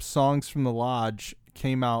album, Songs from the Lodge,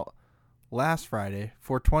 came out last Friday,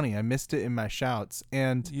 420. I missed it in my shouts,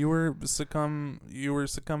 and You were succumb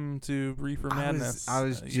to reefer madness. I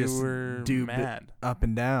was You just were duped mad. up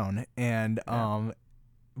and down, and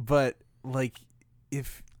but like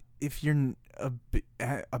if you're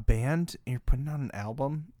a band and you're putting out an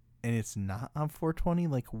album and it's not on 420,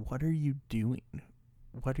 like what are you doing?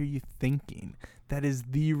 What are you thinking? That is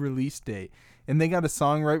the release date. And they got a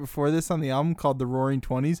song right before this on the album called The Roaring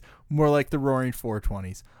 20s, more like The Roaring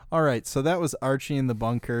 420s. All right, so that was Archie and the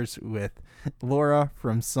Bunkers with Laura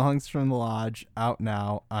from Songs from the Lodge, out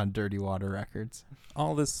now on Dirty Water Records.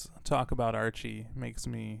 All this talk about Archie makes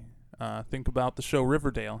me think about the show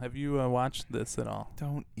Riverdale. Have you watched this at all?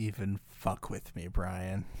 Don't even fuck with me,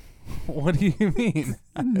 Brian. What do you mean?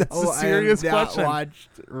 No, It's a serious I have not question. watched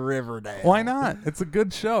Riverdale. Why not? It's a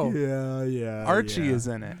good show. Yeah. Archie yeah. is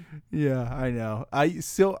in it. Yeah, I know.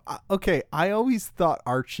 Okay. I always thought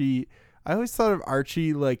of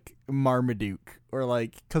Archie like Marmaduke, or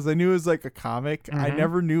like, because I knew it was like a comic. I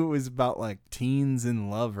never knew it was about like teens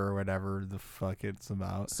in love or whatever the fuck it's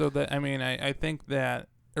about. So that I think that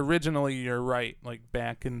originally you're right. Like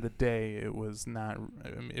back in the day, it was not.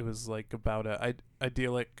 It was like about a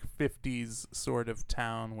idyllic 50s sort of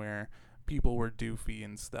town where people were doofy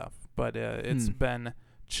and stuff. But it's been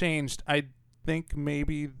changed. I think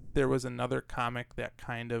maybe there was another comic that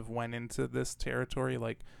kind of went into this territory.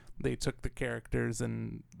 Like they took the characters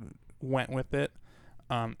and went with it,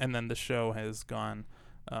 and then the show has gone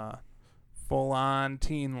full on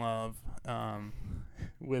teen love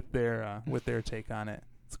with their take on it.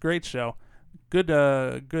 It's a great show. Good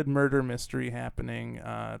murder mystery happening.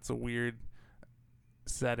 It's a weird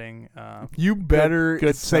setting. You better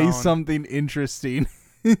good say tone. something interesting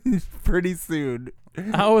pretty soon.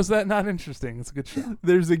 How is that not interesting? It's a good show.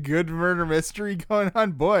 There's a good murder mystery going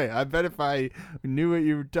on. Boy, I bet if I knew what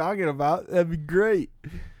you were talking about, that'd be great.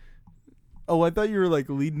 Oh, I thought you were like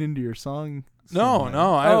leading into your song. No,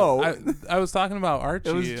 somewhere. I was talking about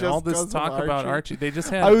Archie. was just All 'cause this of talk about Archie? Archie. They just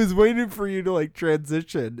had. I was waiting for you to like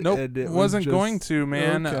transition. Nope, and it wasn't was going just- to,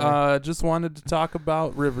 man. Okay. Just wanted to talk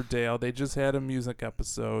about Riverdale. They just had a music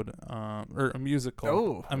episode, or a musical.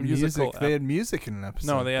 Oh, a musical. They had music in an episode.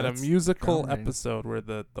 No, they had That's a musical groundbreaking. episode where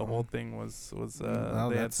the whole thing was Well,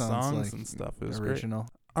 they that had sounds songs like and stuff. It was great. original.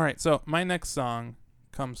 All right, so my next song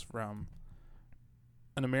comes from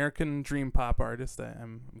an American dream pop artist.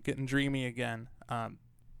 I'm getting dreamy again. But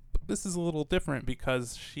this is a little different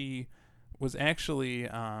because she was actually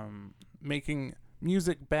making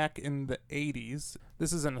music back in the 80s.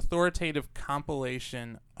 This is an authoritative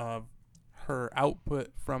compilation of her output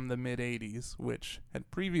from the mid-80s, which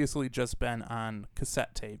had previously just been on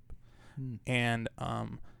cassette tape. And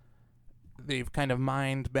they've kind of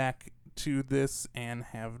mined back to this and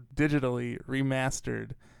have digitally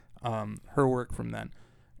remastered her work from then.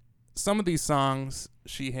 Some of these songs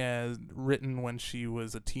she had written when she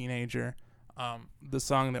was a teenager. The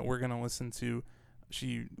song that we're going to listen to,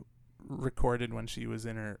 she recorded when she was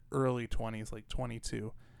in her early 20s, like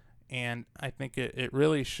 22. and I think it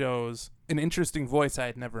really shows an interesting voice I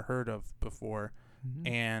had never heard of before.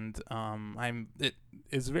 And it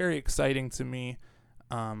is very exciting to me.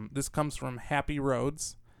 This comes from Happy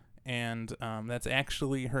Rhodes, and that's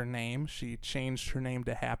actually her name. She changed her name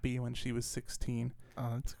to Happy when she was 16.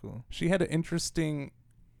 Oh, that's cool. She had an interesting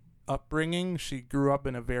upbringing. She grew up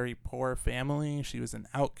in a very poor family. She was an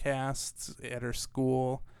outcast at her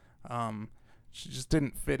school. She just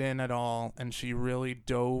didn't fit in at all, and she really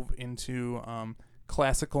dove into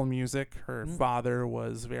classical music. Her father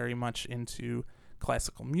was very much into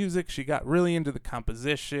classical music. She got really into the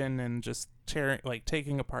composition and just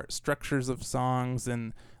taking apart structures of songs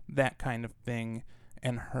and that kind of thing.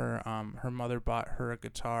 And her mother bought her a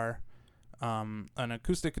guitar, an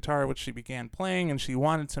acoustic guitar, which she began playing, and she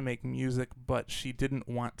wanted to make music, but she didn't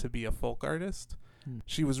want to be a folk artist.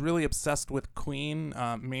 She was really obsessed with Queen,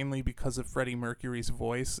 mainly because of Freddie Mercury's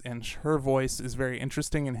voice, and her voice is very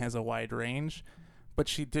interesting and has a wide range, but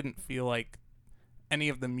she didn't feel like any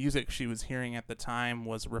of the music she was hearing at the time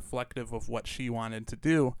was reflective of what she wanted to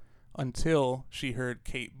do until she heard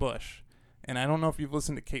Kate Bush. And I don't know if you've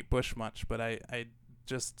listened to Kate Bush much, but I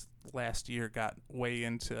just last year got way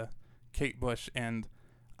into Kate Bush, and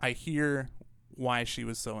I hear why she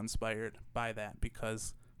was so inspired by that,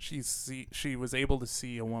 because she was able to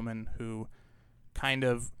see a woman who kind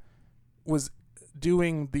of was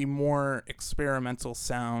doing the more experimental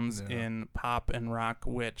sounds in pop and rock,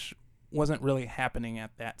 which wasn't really happening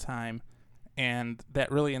at that time, and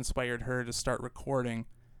that really inspired her to start recording,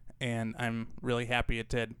 and I'm really happy it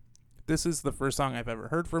did. This is the first song I've ever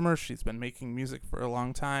heard from her. She's been making music for a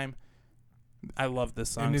long time. I love this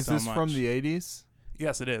song so much. And is this from the 80s?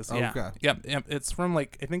 Yes, it is. Yeah. Okay. Yep. It's from I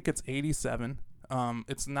think it's 87.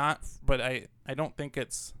 It's not, but I don't think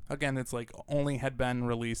it's only had been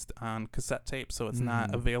released on cassette tape, so it's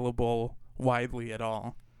not available widely at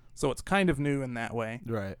all. So it's kind of new in that way.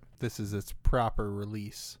 Right. This is its proper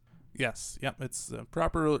release. Yes. Yep. It's a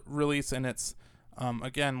proper release, and it's,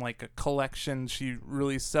 again, like a collection. She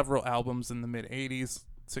released several albums in the mid-'80s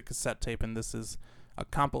to cassette tape, and this is a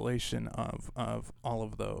compilation of all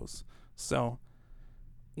of those. So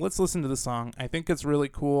let's listen to the song. I think it's really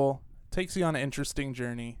cool. Takes you on an interesting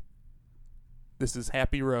journey. This is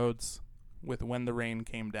Happy Rhodes with When the Rain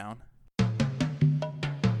Came Down.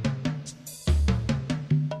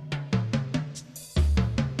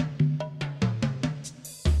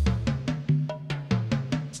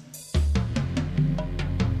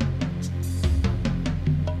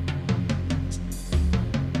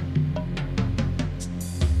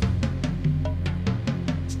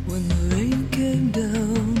 When the rain came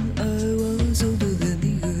down, I was older than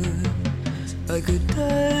the earth. I could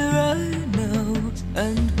die right now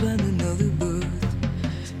and plan another birth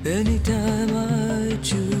anytime I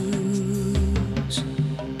choose.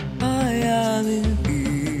 I am in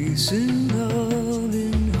peace, in love,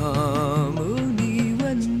 in harmony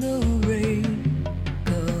when the rain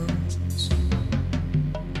comes.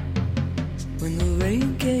 When the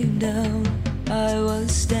rain came down, I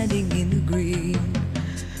was standing in the green.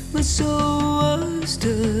 My soul was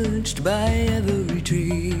touched by every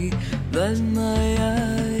tree that my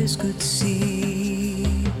eyes could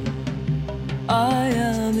see. I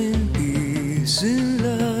am in peace, in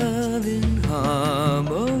love, in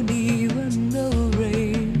harmony when the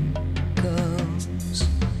rain comes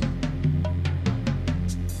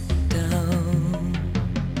down.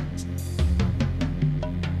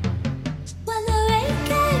 When the rain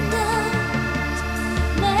came down,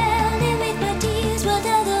 melting with my tears, what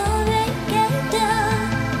the rain came down.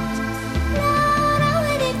 Now I know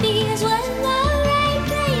what it feels when the rain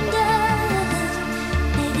came down.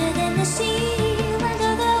 Bigger than the sea when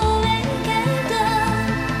the rain came down.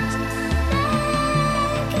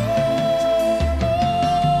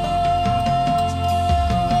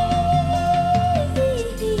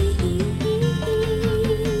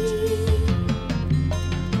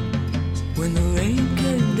 When the rain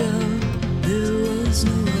came down, there was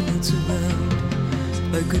no one else around.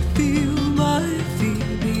 I could feel my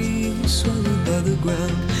feet being swallowed by the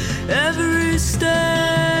ground. Every step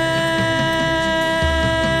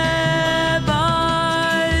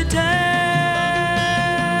I take,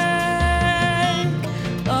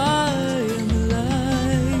 I am alive.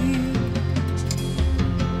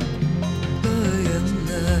 I am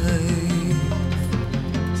alive.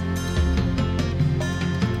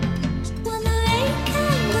 When the rain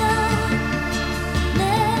came down,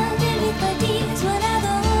 melting with my tears, what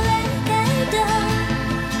the rain came down.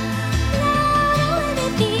 Now I know what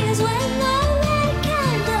it feels when the rain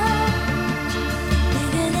came down.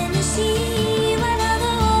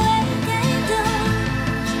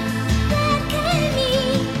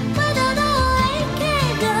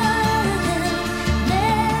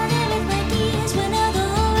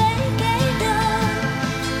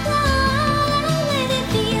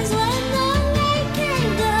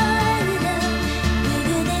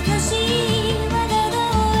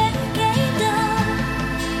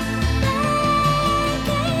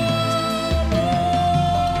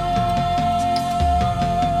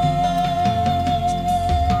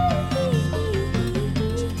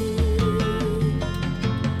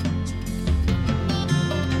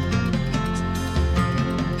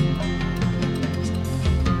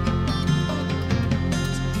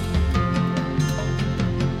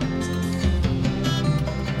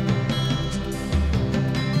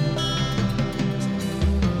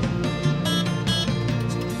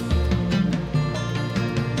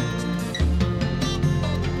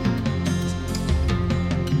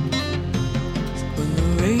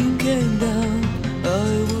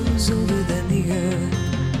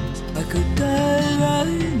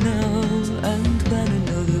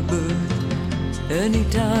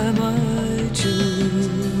 anytime I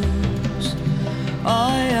choose.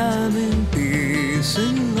 I am in peace,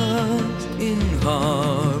 in love, in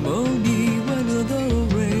harmony when the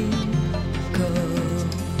rain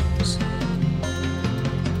comes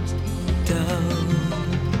down.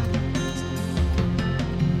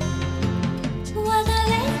 When the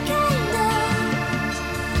rain came down,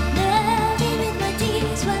 melting with my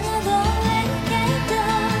tears. When the rain came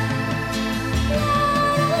down,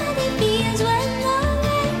 Lord, it feels when the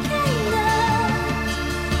rain came down.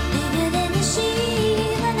 Bigger than the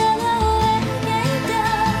sea. When the rain came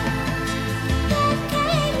down, that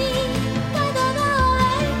carried me. When the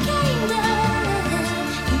rain came down,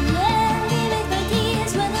 melting with my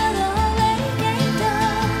tears. When the rain came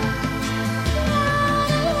down.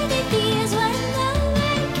 Lord, it feels when the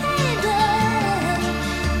rain came down.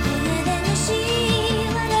 Bigger than the sea.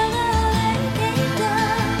 When the rain came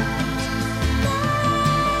down.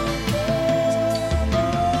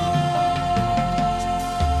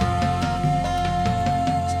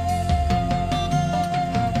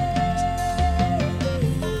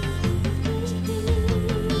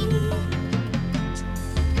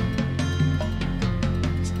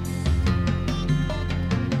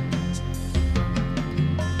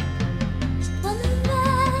 When the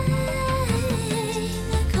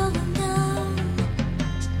rain comes down,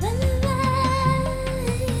 when the rain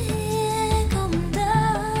comes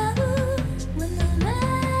down, when the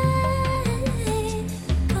rain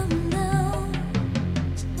comes down,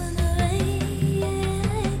 when the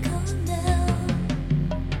rain comes down.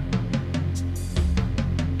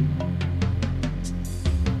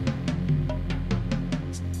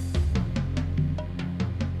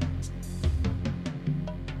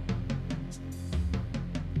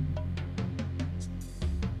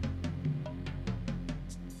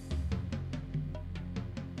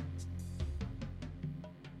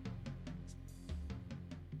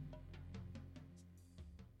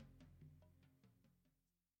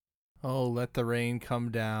 Oh, let the rain come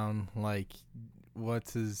down, like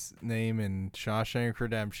what's his name in Shawshank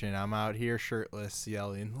Redemption. I'm out here shirtless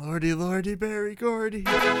yelling, Lordy, Lordy, Barry Gordy,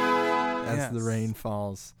 as the Yes. rain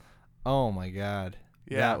falls. Oh my God.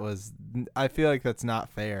 Yeah. I feel like that's not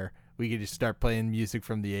fair. We could just start playing music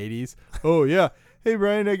from the 80s. Oh, yeah. Hey,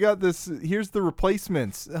 Brian, I got this. Here's the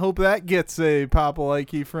replacements. I hope that gets a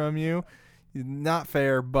Papa-likey from you. Not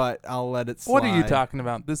fair, but I'll let it slide. What are you talking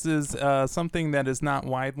about? This is something that is not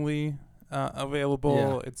widely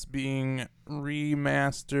available. Yeah. It's being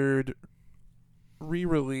remastered,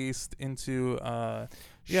 re-released into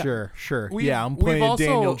yeah. Sure. We've- Yeah, I'm we've playing also-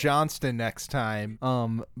 Daniel Johnston next time.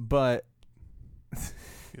 But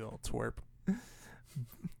you little twerp.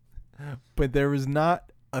 there was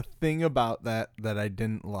not a thing about that I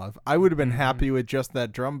didn't love. I would have been happy with just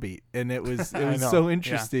that drum beat, and it was I know, so yeah.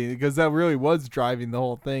 interesting because that really was driving the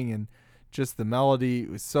whole thing, and just the melody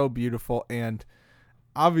was so beautiful. And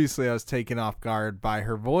obviously, I was taken off guard by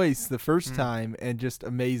her voice the first time, and just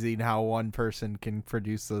amazing how one person can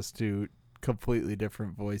produce those two completely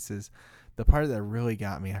different voices. The part that really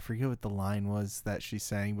got me, I forget what the line was that she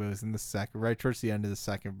sang, but it was in the right towards the end of the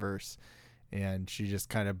second verse. And she just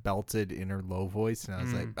kind of belted in her low voice, and I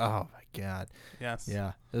was like, "Oh my God, Yes.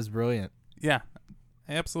 yeah, it was brilliant." Yeah,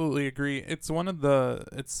 I absolutely agree. It's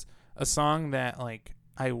a song that like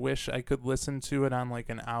I wish I could listen to it on like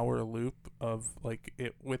an hour loop of like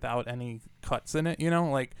it without any cuts in it, you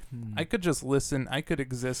know? Like I could just listen, I could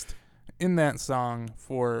exist in that song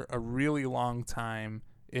for a really long time.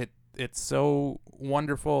 It's so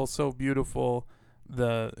wonderful, so beautiful,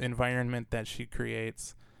 the environment that she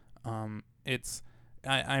creates. I'm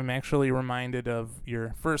actually reminded of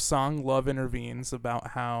your first song, Love Intervenes,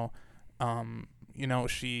 about how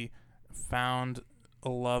she found a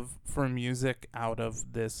love for music out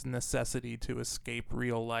of this necessity to escape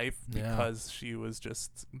real life because she was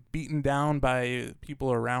just beaten down by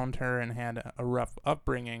people around her and had a rough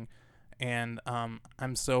upbringing. And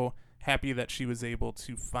I'm so happy that she was able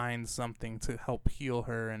to find something to help heal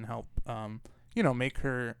her and help make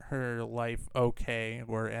her life okay,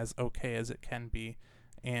 or as okay as it can be.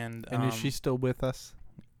 And is she still with us?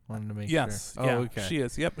 Wanted to make yes, sure. yeah, Oh, okay. she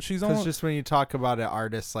is. Yep, she's Because only just when you talk about an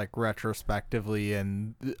artist like retrospectively,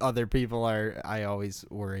 and other people I always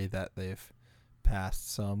worry that they've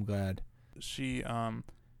passed. So I'm glad. she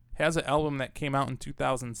has an album that came out in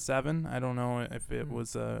 2007. I don't know if it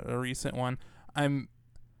was a recent one. I'm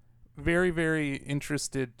very, very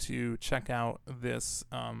interested to check out this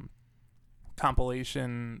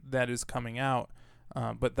compilation that is coming out,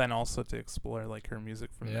 but then also to explore like her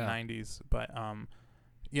music from the 90s. But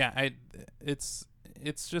it's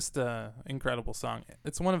just a incredible song.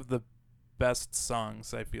 It's one of the best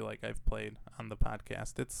songs I feel like I've played on the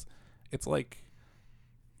podcast. It's like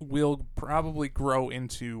will probably grow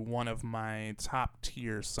into one of my top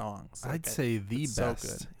tier songs. I'd say the it's so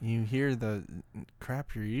best. You hear the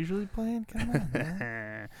crap you're usually playing? Come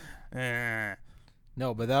on, man.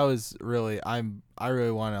 No, but that was really I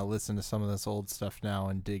really want to listen to some of this old stuff now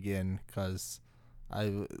and dig in, because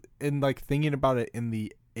like thinking about it in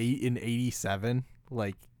 87,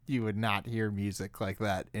 like you would not hear music like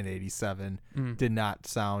that in 87. Did not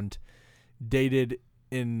sound dated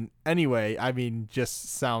in any way. I mean, just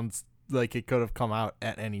sounds like it could have come out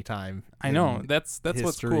at any time. I know, that's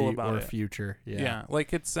what's cool about it. Future. Yeah,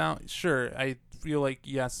 like it sounds, sure, I feel like,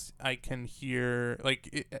 yes, I can hear,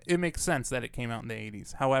 like, it makes sense that it came out in the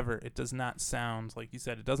 80s. However, it does not sound, like you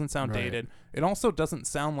said, it doesn't sound Right. dated. It also doesn't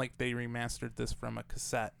sound like they remastered this from a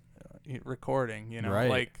cassette recording, you know? Right.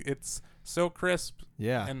 Like, it's so crisp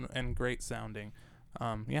Yeah. and great sounding.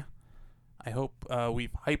 Yeah. I hope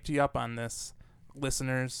we've hyped you up on this.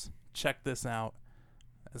 Listeners, check this out.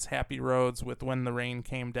 As Happy Roads with When the Rain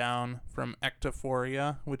Came Down from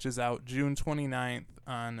Ectophoria, which is out June 29th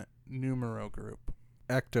on Numero Group.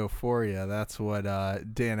 Ectophoria, that's what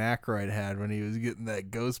Dan Aykroyd had when he was getting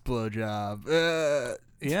that ghost blowjob.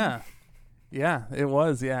 Yeah. Yeah, it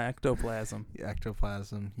was. Yeah, ectoplasm.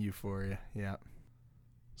 Ectoplasm, euphoria. Yeah.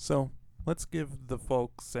 So let's give the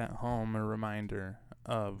folks at home a reminder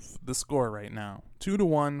of the score right now.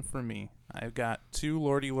 2-1 for me. I've got 2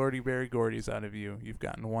 Lordy Berry Gordies out of you. You've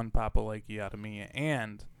gotten 1 Papa Likey out of me.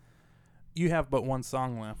 And you have but 1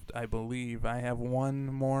 song left, I believe. I have 1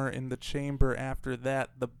 more in the chamber after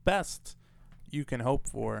that. The best you can hope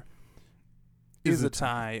for is a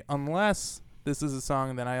tie, unless this is a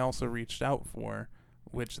song that I also reached out for,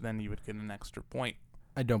 which then you would get an extra point.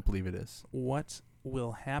 I don't believe it is. What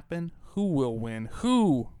will happen? Who will win?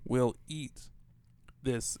 Who will eat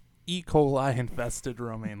this E. coli infested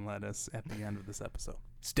romaine lettuce at the end of this episode?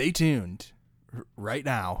 Stay tuned right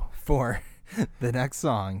now for the next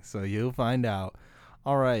song, so you'll find out.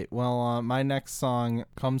 All right, well, my next song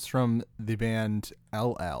comes from the band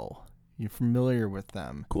LL. You familiar with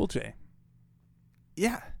them? Cool J.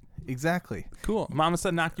 Yeah, exactly. Cool. Mama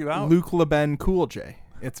said knock you out? Luke LeBen Cool J.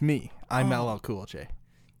 It's me. I'm Oh. LL Cool J.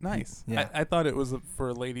 Nice. Yeah. I thought it was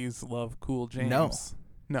for Ladies Love Cool James.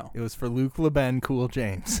 No. It was for Luke LeBen Cool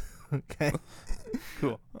James. Okay.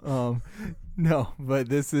 Cool. No, but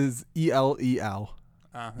this is ELEL.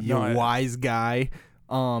 You wise guy.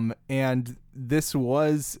 And this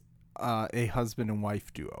was a husband and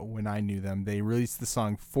wife duo when I knew them. They released the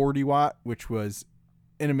song 40 Watt, which was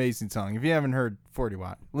an amazing song. If you haven't heard 40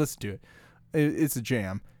 Watt, listen to it. It's a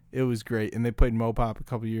jam. It was great. And they played Mopop a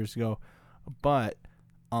couple years ago. But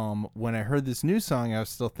when I heard this new song, I was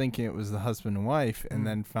still thinking it was the husband and wife, and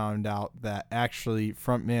then found out that actually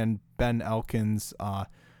frontman Ben Elkins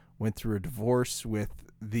went through a divorce with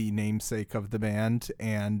the namesake of the band,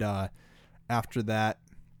 and after that,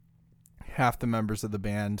 half the members of the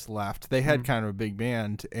band left. They had kind of a big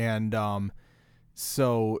band, and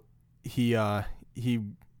so he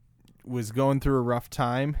was going through a rough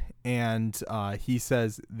time, and he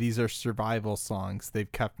says, these are survival songs. They've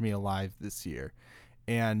kept me alive this year.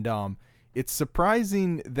 And it's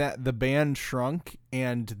surprising that the band shrunk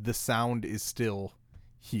and the sound is still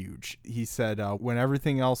huge. He said, when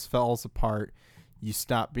everything else falls apart, you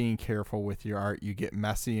stop being careful with your art. You get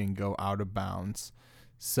messy and go out of bounds.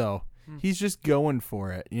 So he's just going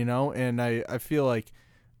for it, you know? And I feel like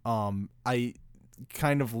I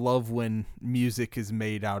kind of love when music is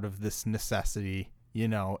made out of this necessity, you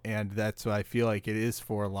know? And that's what I feel like it is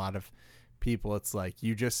for a lot of people. It's like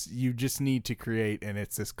you just need to create, and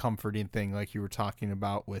it's this comforting thing like you were talking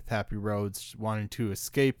about with Happy Roads, wanting to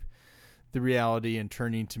escape the reality and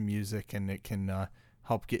turning to music, and it can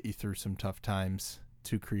help get you through some tough times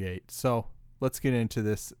to create. So let's get into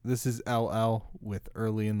this. This is LL with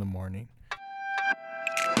Early in the Morning.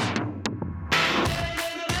 Early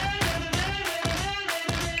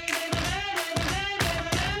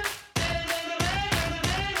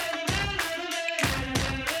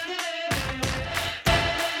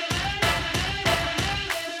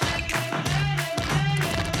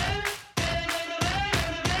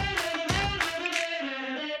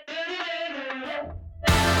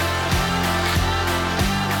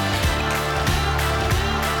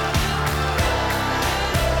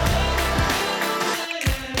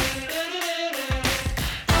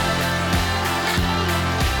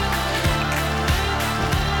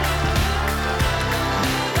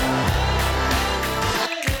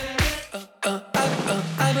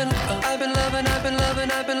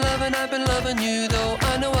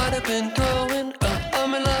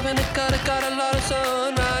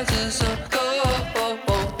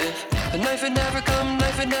Knife it never come,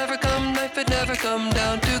 knife it never come, knife it never come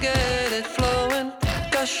down to get it flowing.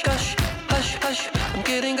 Gush, gush, hush, hush, I'm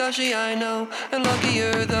getting gushy, I know, and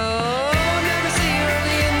luckier though. Never see you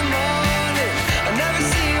early in the morning. I never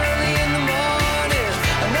see you early in the morning.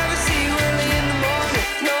 I never see you early in the morning.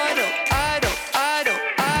 No, I don't.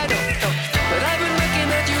 But I've been looking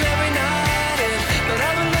at you every night, but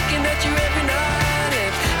I've been looking at you every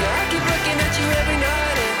night, yeah, I keep looking at you every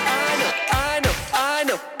night, I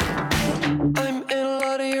know. I'm in a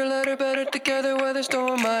lot of your letter, better together, weather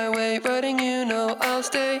storm my way, writing you know I'll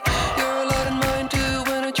stay. You're a lot in mine too,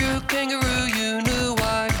 when a true kangaroo, you knew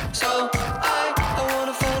why. So I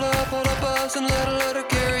wanna fold up us and let a letter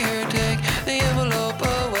carrier take the envelope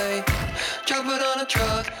away. Drop it on a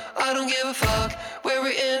truck, I don't give a fuck where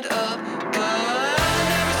we end up, but I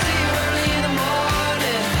never see you early in the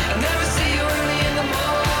morning. I never see you early in the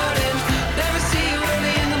morning. Never see you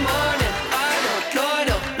early in the morning. I don't.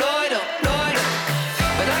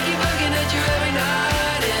 But I keep looking at you every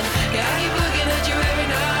night, and yeah, I keep looking at you every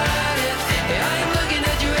night, and yeah, I am looking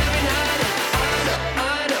at you every night, and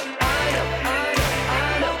I know.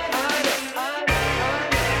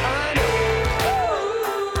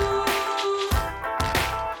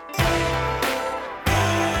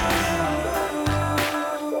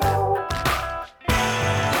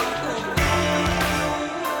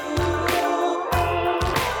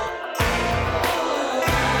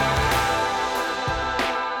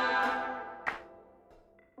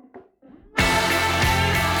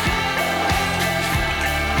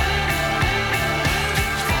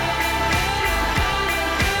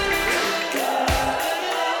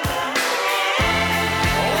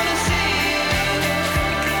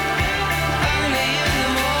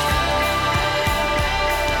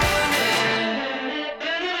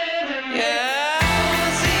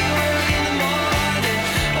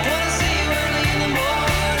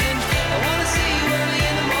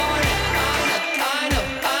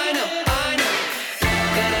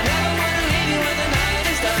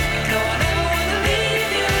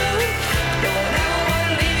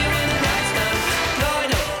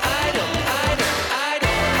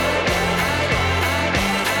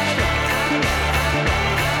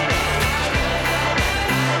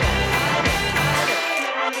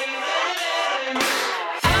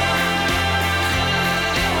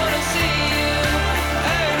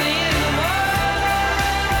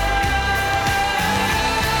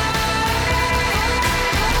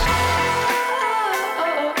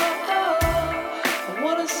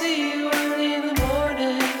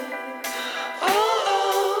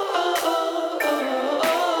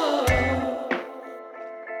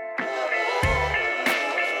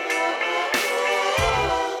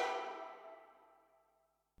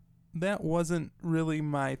 That wasn't really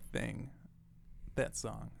my thing, that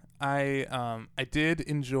song. I did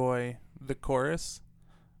enjoy the chorus,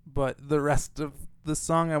 but the rest of the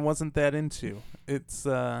song I wasn't that into. It's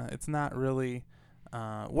not really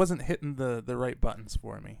wasn't hitting the right buttons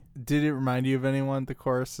for me. Did it remind you of anyone, the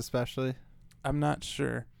chorus especially? I'm not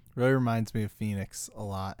sure. Really reminds me of Phoenix a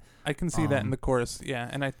lot. I can see that in the chorus, yeah,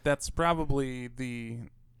 and that's probably the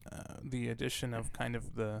addition of kind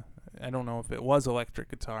of the, I don't know if it was electric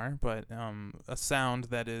guitar, but a sound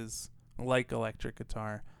that is like electric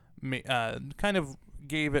guitar kind of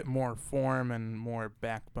gave it more form and more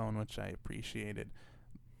backbone, which I appreciated.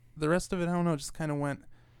 The rest of it, I don't know, just kind of went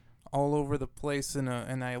all over the place, and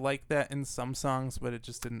I like that in some songs, but it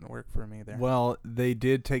just didn't work for me there. Well, they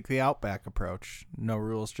did take the Outback approach. No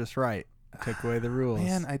rules, just right. Take away the rules.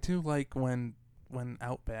 Man, I do like when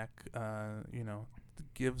Outback,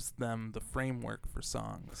 gives them the framework for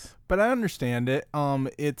songs. But I understand it.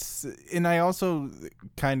 And I also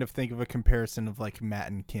kind of think of a comparison of like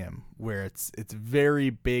Matt and Kim, where it's very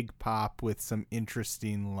big pop with some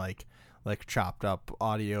interesting like chopped up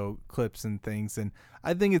audio clips and things. And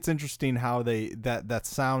I think it's interesting how that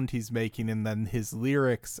sound he's making, and then his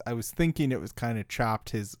lyrics. I was thinking it was kind of chopped,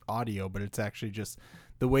 his audio, but it's actually just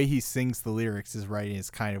the way he sings the lyrics. His writing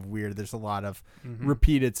is kind of weird. There's a lot of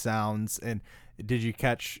repeated sounds. And did you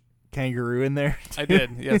catch kangaroo in there? I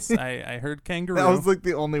did. Yes, I heard kangaroo. That was like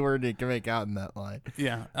the only word you can make out in that line.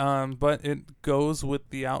 Yeah. But it goes with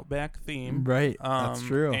the Outback theme. Right. That's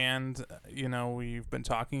true. And we've been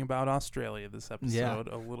talking about Australia this episode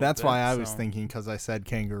a little bit. That's why I was thinking, because I said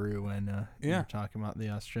kangaroo when we were talking about the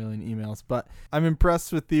Australian emails. But I'm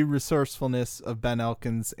impressed with the resourcefulness of Ben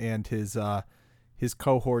Elkins and his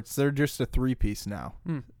cohorts. They're just a 3-piece now.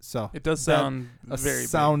 So it does sound very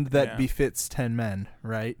sound big, that befits 10 men,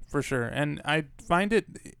 right? For sure. And I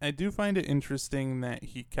do find it interesting that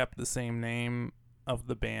he kept the same name of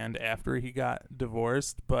the band after he got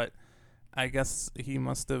divorced, but I guess he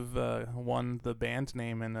must have won the band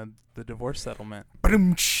name in the divorce settlement.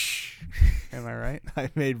 Ba-dum-tsh. Am I right? I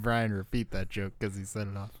made Brian repeat that joke because he said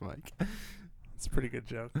it off mic. It's a pretty good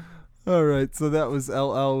joke. All right, so that was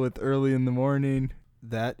LL with Early in the Morning.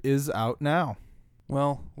 That is out now.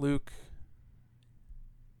 Well, Luke,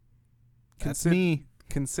 That's me.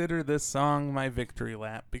 consider this song my victory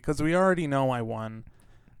lap because we already know I won.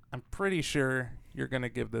 I'm pretty sure you're going to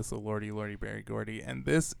give this a Lordy Lordy Berry Gordy, and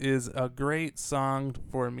this is a great song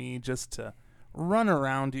for me just to run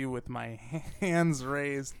around you with my hands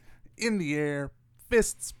raised in the air,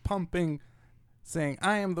 fists pumping, saying,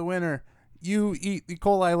 I am the winner. You eat the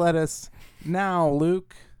coli lettuce now,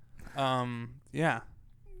 Luke. Yeah.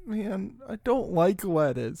 Man, I don't like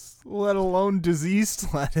lettuce, let alone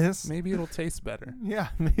diseased lettuce. Maybe it'll taste better. Yeah,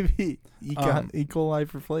 maybe. E. coli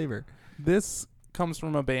for flavor. This comes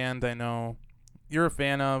from a band I know you're a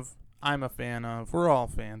fan of, I'm a fan of, we're all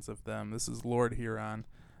fans of them. This is Lord Huron.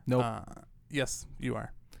 Nope. Yes, you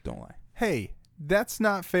are. Don't lie. Hey, that's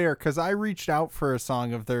not fair because I reached out for a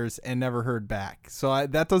song of theirs and never heard back. So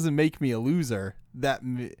that doesn't make me a loser. That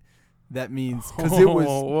means because it was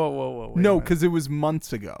whoa. Wait a no, minute. because it was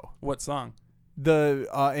months ago. What song? The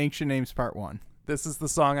Ancient Names Part 1. This is the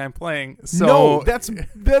song I'm playing. So No, that's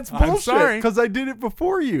bullshit. I'm sorry. Because I did it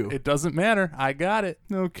before you. It doesn't matter. I got it.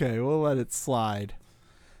 Okay, we'll let it slide.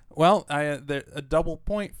 Well, a double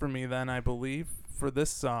point for me then, I believe, for this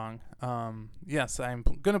song. Yes, I'm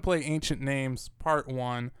going to play Ancient Names Part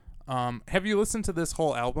 1. Have you listened to this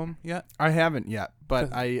whole album yet? I haven't yet, but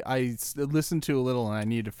I listened to a little and I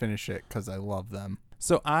need to finish it because I love them.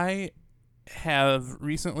 So I have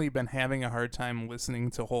recently been having a hard time listening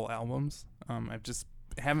to whole albums. I've just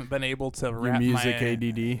haven't been able to wrap music my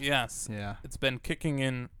ADD? Yes. Yeah. It's been kicking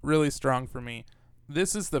in really strong for me.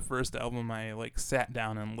 This is the first album I sat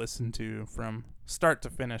down and listened to from start to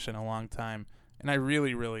finish in a long time, and I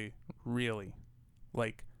really, really, really,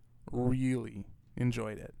 really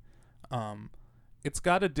enjoyed it. It's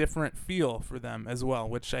got a different feel for them as well,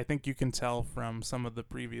 which I think you can tell from some of the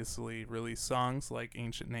previously released songs like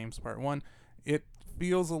Ancient Names Part 1. It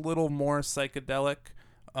feels a little more psychedelic.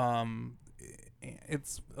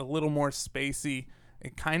 It's a little more spacey.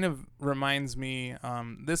 It kind of reminds me,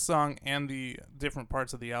 this song and the different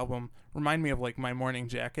parts of the album remind me of My Morning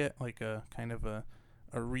Jacket, like a kind of a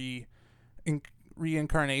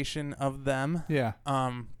reincarnation of them. Yeah.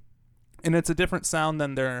 And it's a different sound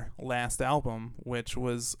than their last album, which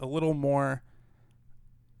was a little more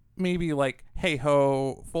maybe hey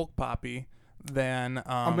ho folk poppy than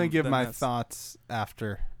I'm going to give than my this. thoughts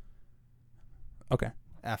after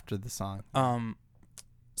the song.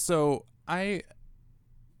 So I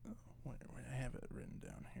have it written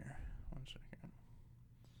down here. 1 second.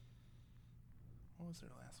 What was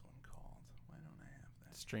their last one called? Why don't I have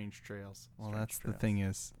that? Strange Trails. Well, Strange that's Trails. the thing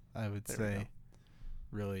is, I would There we say, go.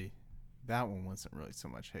 really, that one wasn't really so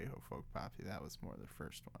much Hey Ho Folk Poppy. That was more the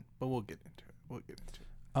first one. But we'll get into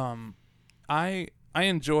it. I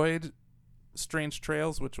enjoyed Strange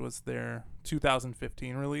Trails, which was their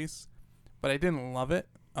 2015 release, but I didn't love it.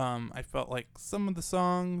 I felt like some of the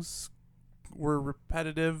songs were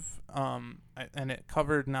repetitive, and it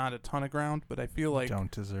covered not a ton of ground, but I feel like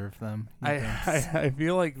Don't deserve them. I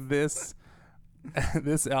feel like this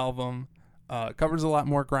this album covers a lot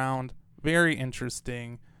more ground, very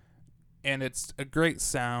interesting, and it's a great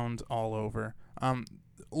sound all over.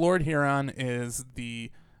 Lord Huron is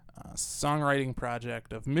the songwriting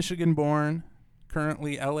project of Michigan-born,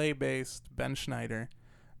 currently LA-based Ben Schneider,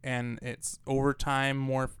 and it's over time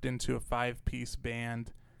morphed into a 5-piece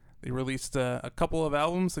band. They released a couple of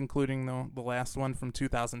albums, including the last one from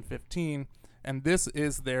 2015, and this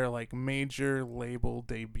is their major label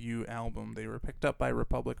debut album. They were picked up by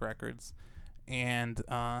Republic Records, and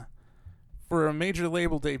for a major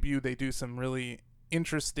label debut, they do some really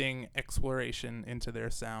interesting exploration into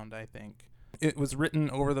their sound, I think. It was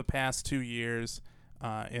written over the past 2 years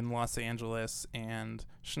in Los Angeles, and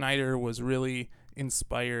Schneider was really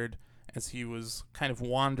inspired as he was kind of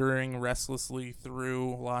wandering restlessly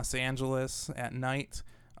through Los Angeles at night.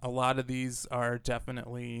 A lot of these are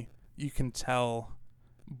definitely, you can tell,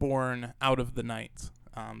 born out of the night.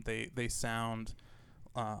 They sound,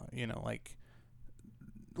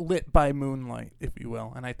 lit by moonlight, if you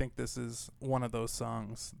will. And I think this is one of those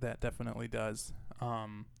songs that definitely does.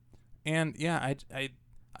 And yeah, I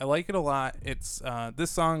like it a lot. It's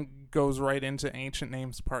this song goes right into Ancient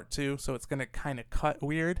Names Part 2, so it's gonna kind of cut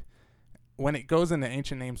weird. When it goes into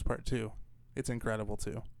Ancient Names Part 2, it's incredible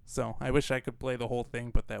too. So I wish I could play the whole thing,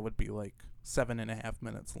 but that would be 7.5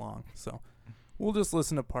 minutes long. So we'll just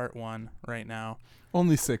listen to part 1 right now.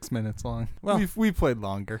 Only 6 minutes long. Well- We've played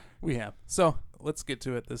longer. We have. So let's get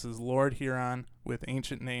to it. This is Lord Huron with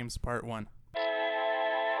Ancient Names Part 1.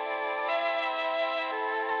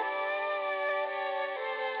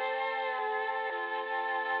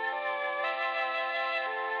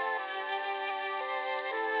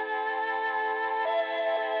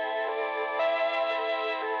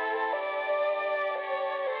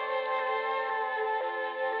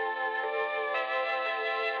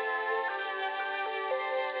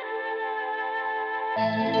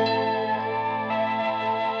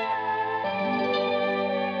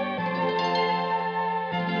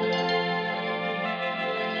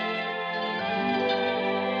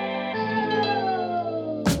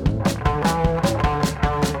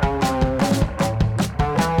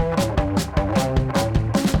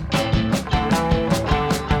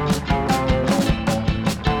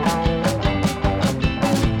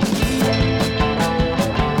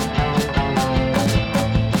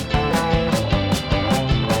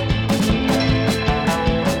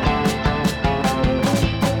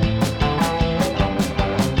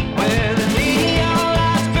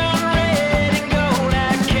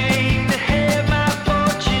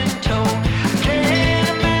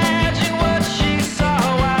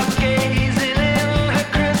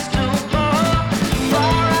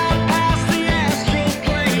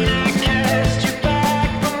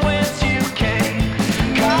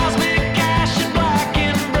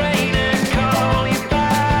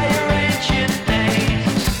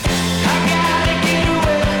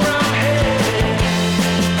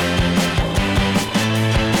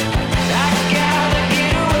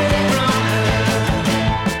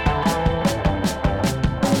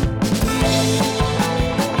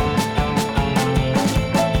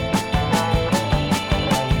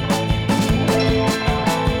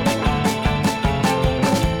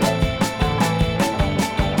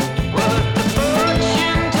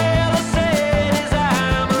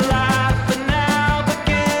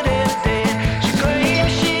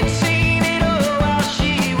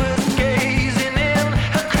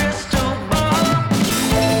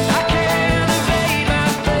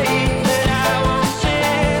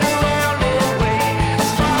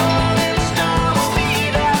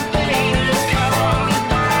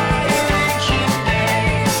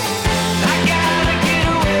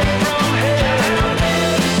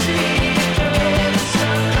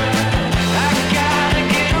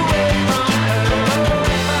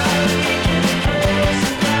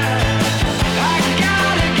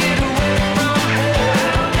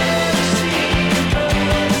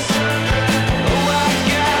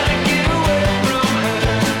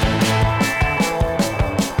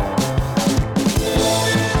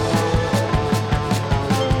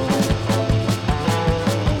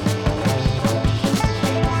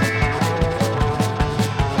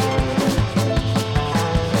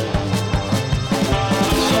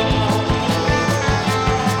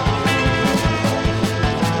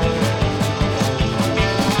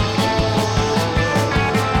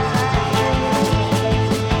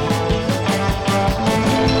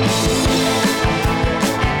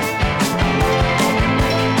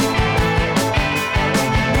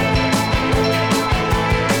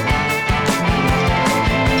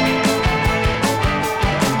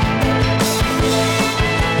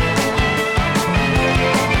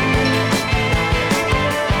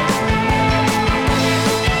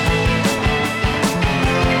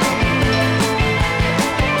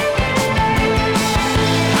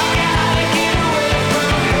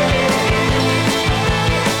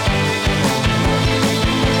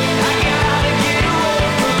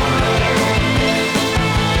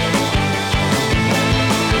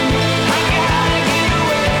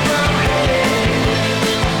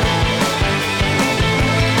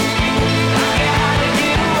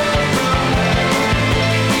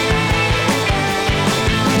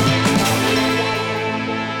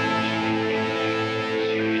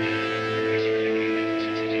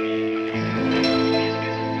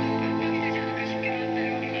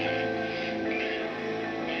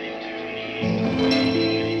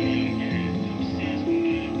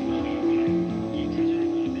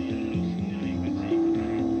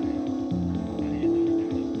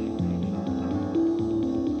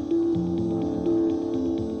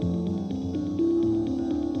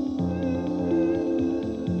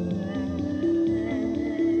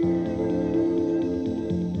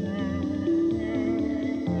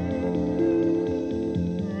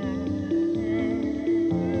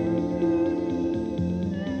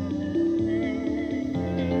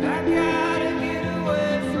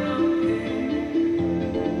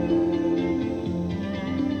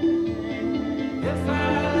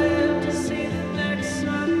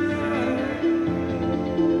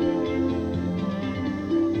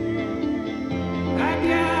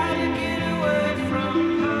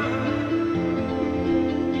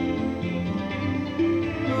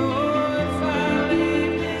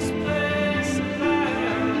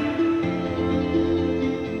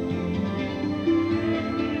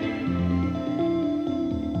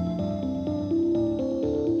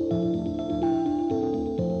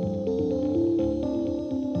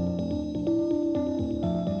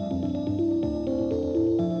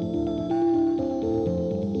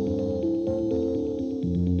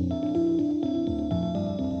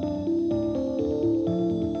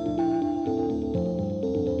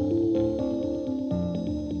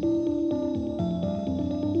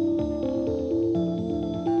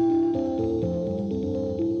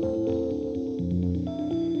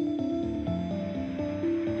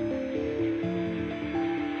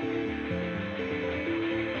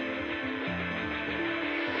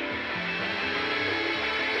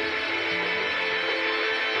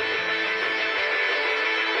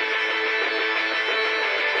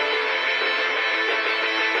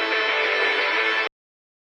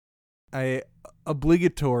 I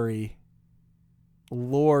obligatory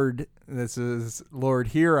Lord. This is Lord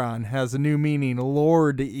Huron has a new meaning.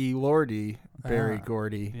 Lordy, Barry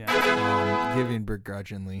Gordy. Yeah. Giving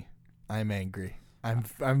begrudgingly. I'm angry.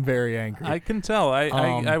 I'm very angry. I can tell.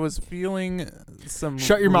 I was feeling some.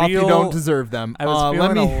 Shut your mouth. You don't deserve them. I was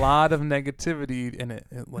feeling let me, a lot of negativity, and it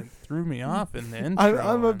like threw me off in the intro.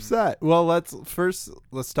 I'm upset. Well, let's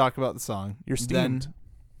talk about the song. You're steamed.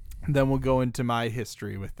 Then we'll go into my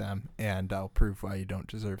history with them, and I'll prove why you don't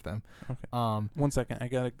deserve them. Okay. 1 second.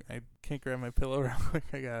 I can't grab my pillow real quick.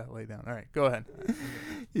 I gotta lay down. All right, go ahead.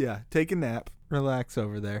 Yeah, take a nap. Relax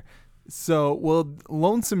over there. So, well,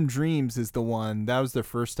 Lonesome Dreams is the one. That was their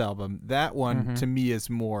first album. That one, to me, is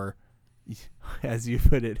more, as you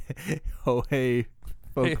put it, hey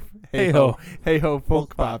ho,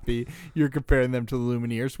 folk poppy. You're comparing them to the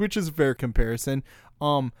Lumineers, which is a fair comparison.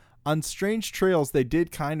 On Strange Trails, they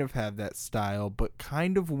did kind of have that style, but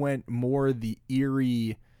kind of went more the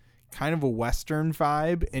eerie, kind of a Western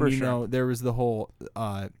vibe. And, For sure. there was the whole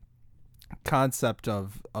concept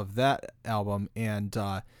of that album, and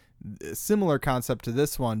similar concept to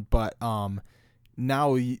this one, but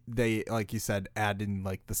now they, like you said, add in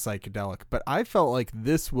like the psychedelic. But I felt like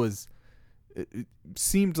this was, it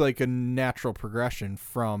seemed like a natural progression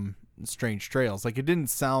from Strange Trails. Like, it didn't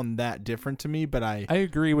sound that different to me, but I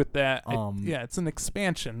agree with that. It's an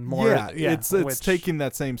expansion more. It's taking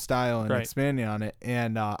that same style and Right. expanding on it.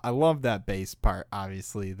 And I love that bass part,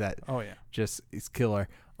 obviously. That just is killer.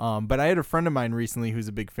 But I had a friend of mine recently who's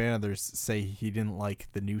a big fan of theirs say he didn't like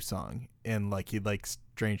the new song, and like he likes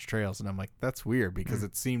Strange Trails, and I'm like, that's weird, because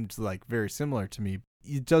it seemed like very similar to me.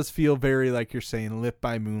 It does feel very, like you're saying, lit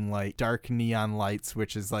by moonlight, dark neon lights,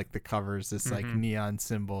 which is like the covers, this like neon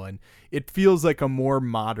symbol, and it feels like a more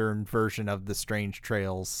modern version of the Strange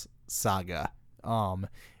Trails saga.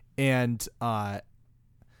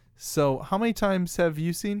 So how many times have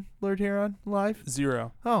you seen Lord Huron live?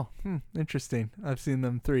 0. Oh, interesting. I've seen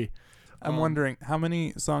them 3. I'm wondering, how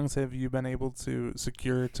many songs have you been able to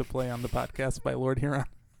secure to play on the podcast by Lord Huron?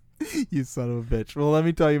 You son of a bitch. Well, let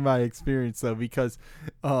me tell you my experience, though, because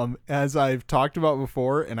as I've talked about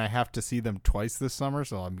before, and I have to see them twice this summer,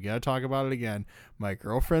 so I'm going to talk about it again. My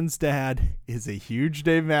girlfriend's dad is a huge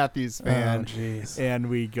Dave Matthews fan, and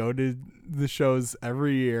we go to the shows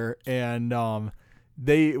every year, and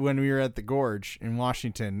when we were at the Gorge in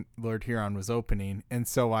Washington, Lord Huron was opening, and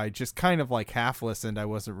so I just kind of like half listened. I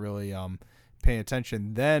wasn't really paying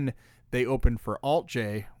attention. Then they opened for Alt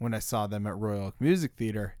J when I saw them at Royal Oak Music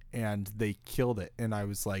Theater, and they killed it. And I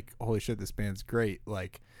was like, holy shit, this band's great.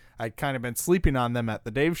 Like, I'd kind of been sleeping on them at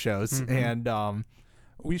the Dave shows. And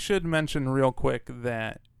we should mention real quick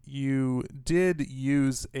that you did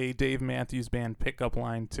use a Dave Matthews Band pickup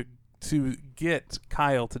line to get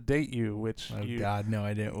Kyle to date you, which God, no,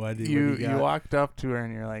 I didn't. What you walked up to her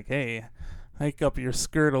and you're like, hey, hike up your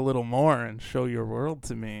skirt a little more and show your world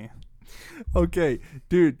to me. Okay,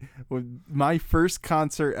 dude, my first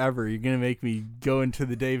concert ever. You're gonna make me go into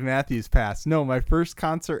the Dave Matthews past. No, my first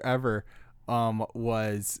concert ever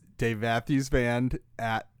was Dave Matthews Band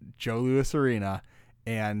at Joe Louis Arena,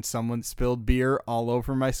 and someone spilled beer all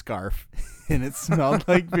over my scarf, and it smelled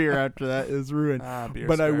like beer after that. It was ruined.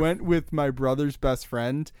 But I went with my brother's best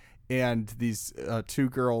friend and these 2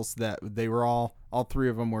 girls that they were all 3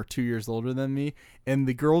 of them were 2 years older than me, and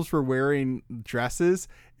the girls were wearing dresses,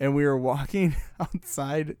 and we were walking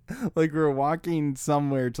outside, like we were walking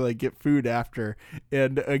somewhere to like get food after,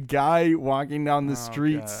 and a guy walking down the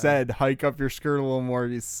street said, hike up your skirt a little more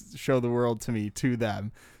to show the world to me, to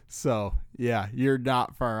them. So yeah, you're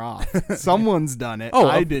not far off. Someone's done it.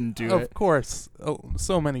 I didn't do it. Of course.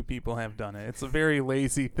 So many people have done it. It's a very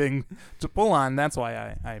lazy thing to pull on. That's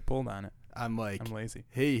why I pulled on it. I'm lazy.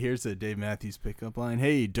 Hey, here's a Dave Matthews pickup line.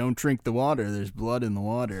 Hey, don't drink the water. There's blood in the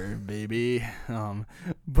water, baby.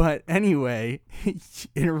 But anyway,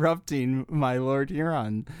 interrupting my Lord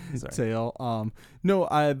Huron tale.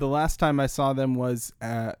 No, the last time I saw them was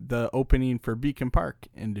at the opening for Beacon Park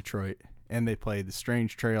in Detroit, and they played the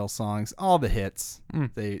Strange Trail songs, all the hits.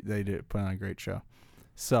 They did put on a great show.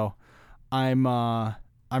 So I'm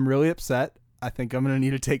really upset. I think I'm gonna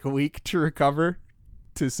need to take a week to recover,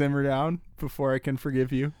 to simmer down before I can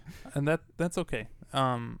forgive you. And that's okay.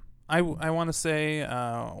 I want to say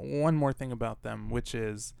one more thing about them, which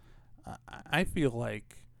is I feel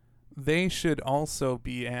like they should also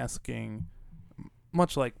be asking,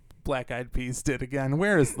 much like Black Eyed Peas did again,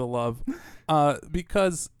 where is the love?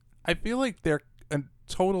 Because I feel like they're a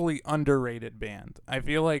totally underrated band. I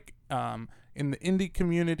feel like in the indie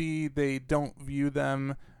community, they don't view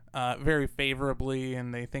them very favorably,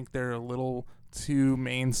 and they think they're a little too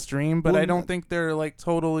mainstream, but Well, I don't think they're like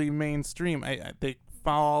totally mainstream. They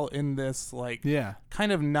fall in this like Yeah.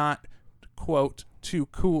 kind of not quote too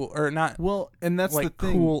cool or not Well, and that's like the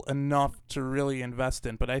thing. cool enough to really invest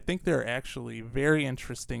in, but I think they're actually very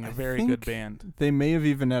interesting, a very good think band. They may have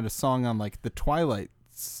even had a song on like the Twilight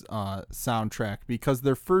soundtrack, because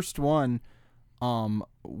their first one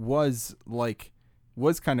was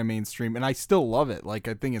kind of mainstream, and I still love it. Like,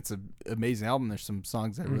 I think it's an amazing album. There's some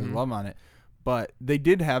songs I really love on it, but they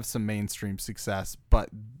did have some mainstream success, but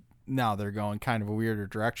now they're going kind of a weirder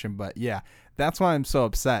direction. But yeah, that's why I'm so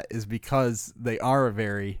upset, is because they are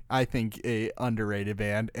I think, a underrated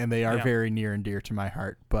band, and they are Yeah. very near and dear to my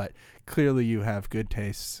heart. But clearly you have good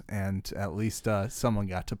tastes, and at least someone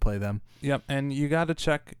got to play them. Yep, and you got to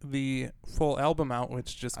check the full album out,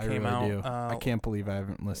 which just I came really out do. I can't believe I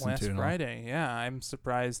haven't listened last to it. Friday. Yeah, I'm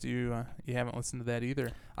surprised you haven't listened to that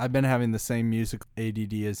either. I've been having the same music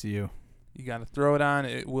ADD as you. You got to throw it on.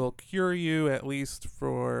 It will cure you at least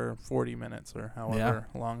for 40 minutes or however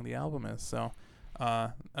long the album is. So,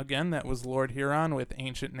 again, that was Lord Huron with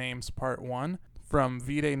Ancient Names Part 1 from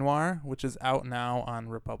Vide Noir, which is out now on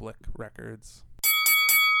Republic Records.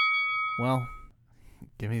 Well,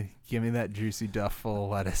 give me that juicy duff full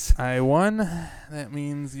of lettuce. I won. That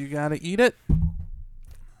means you got to eat it.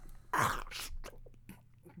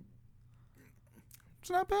 It's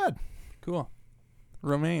not bad. Cool.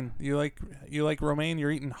 Romaine, you like romaine? You're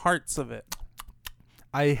eating hearts of it.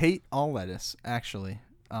 I hate all lettuce, actually.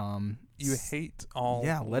 You hate all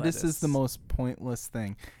lettuce is the most pointless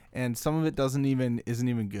thing, and some of it isn't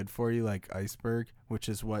even good for you, like iceberg, which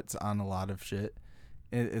is what's on a lot of shit.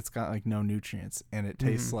 It's got like no nutrients, and it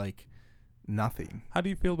tastes like nothing. How do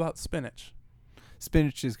you feel about spinach?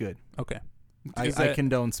 Spinach is good. Okay. I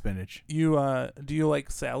condone spinach. Do you like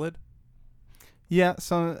salad? Yeah,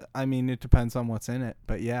 it depends on what's in it,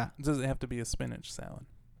 but yeah, Does it have to be a spinach salad?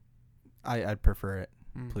 I'd prefer it,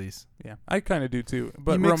 please. Yeah, I kind of do too.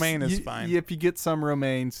 But romaine is fine. If you get some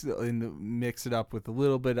romaine and mix it up with a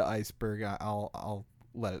little bit of iceberg, I'll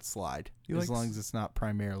let it slide, as long as it's not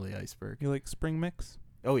primarily iceberg. You like spring mix?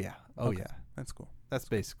 Oh yeah, Okay. yeah. That's cool. That's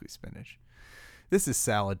basically spinach. This is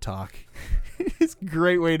salad talk. It's a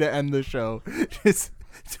great way to end the show. Just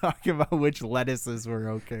talking about which lettuces we're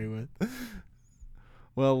okay with.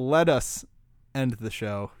 Well, let us end the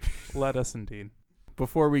show. Let us indeed.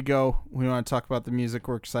 Before we go, we want to talk about the music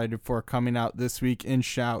we're excited for coming out this week in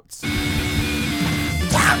Shouts.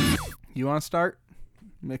 You want to start?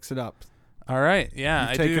 Mix it up. All right. Yeah, You've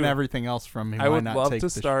I taken do. everything else from me. I Why would not love take to the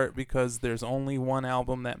start because there's only one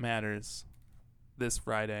album that matters this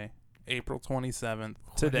Friday, April 27th,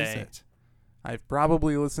 today. What is it? I've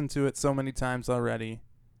probably listened to it so many times already.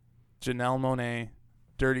 Janelle Monáe,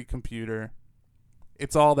 Dirty Computer.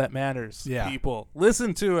 It's all that matters, Yeah. people.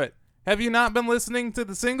 Listen to it. Have you not been listening to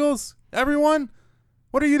the singles, everyone?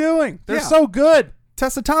 What are you doing? They're Yeah. so good.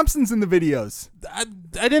 Tessa Thompson's in the videos. I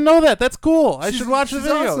didn't know that. That's cool. I should watch the she's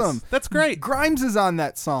videos. awesome. That's great. Grimes is on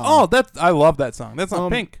that song. Oh, I love that song. That's on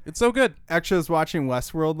Pink. It's so good. Actually, I was watching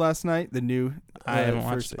Westworld last night. The new. I haven't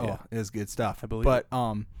watched it yet. Oh, it's good stuff. I believe But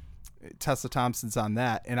Tessa Thompson's on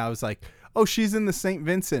that, and I was like, oh, she's in the St.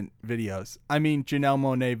 Vincent videos. Janelle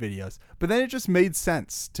Monáe videos. But then it just made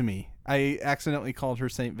sense to me. I accidentally called her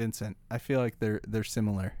St. Vincent. I feel like they're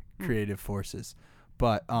similar creative forces.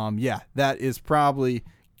 But yeah, that is probably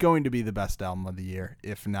going to be the best album of the year,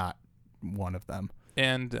 if not one of them.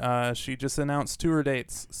 And she just announced tour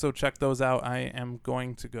dates, so check those out. I am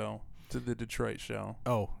going to go to the Detroit show.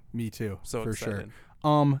 Oh, me too. So for excited.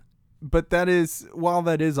 Sure. But while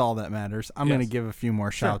that is all that matters, I'm going to give a few more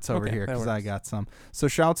shouts over Okay, here that because I works. got some. So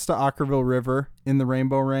shouts to Ockerville River in the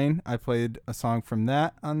Rainbow Rain. I played a song from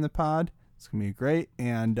that on the pod. It's going to be great.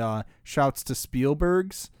 And shouts to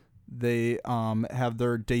Spielberg's. They have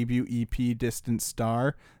their debut EP, Distant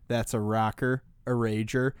Star. That's a rocker, a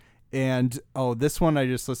rager. And, this one I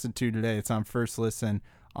just listened to today. It's on First Listen.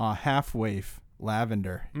 Half Wave,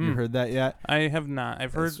 Lavender. You heard that yet? I have not.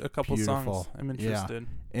 I've heard That's a couple beautiful. songs. I'm interested.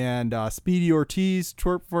 And Speedy Ortiz,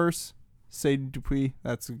 Twerp Verse, Sadie Dupuis.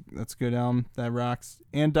 That's a good album. That rocks.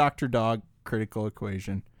 And Dr. Dog, Critical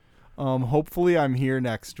Equation. Hopefully I'm here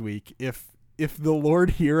next week. If the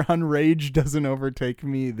Lord Huron rage doesn't overtake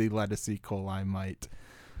me, the Lettuce E. coli might.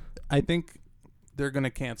 I think they're going to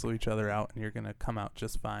cancel each other out, and you're going to come out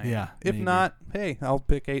just fine. Yeah, If maybe. not, hey, I'll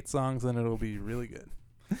pick 8 songs, and it'll be really good.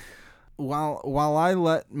 While I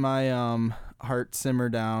let my heart simmer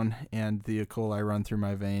down and the E. coli run through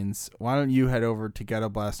my veins, why don't you head over to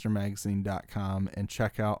GhettoBlasterMagazine.com and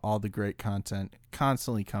check out all the great content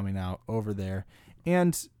constantly coming out over there.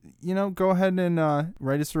 And, go ahead and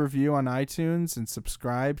write us a review on iTunes and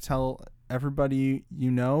subscribe. Tell everybody you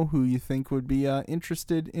know who you think would be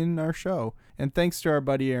interested in our show. And thanks to our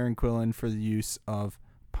buddy Aaron Quillen for the use of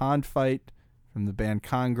Pond Fight from the band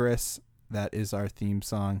Congress. That is our theme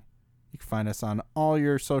song. You can find us on all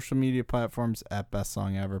your social media platforms at Best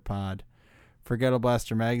Song Ever Pod. For Ghetto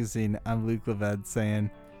Blaster Magazine, I'm Luke Leved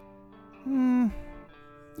saying, you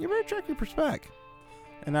better check your perspec.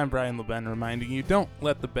 And I'm Brian LeBen reminding you, don't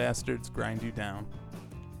let the bastards grind you down.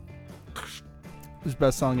 This is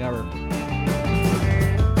Best Song Ever.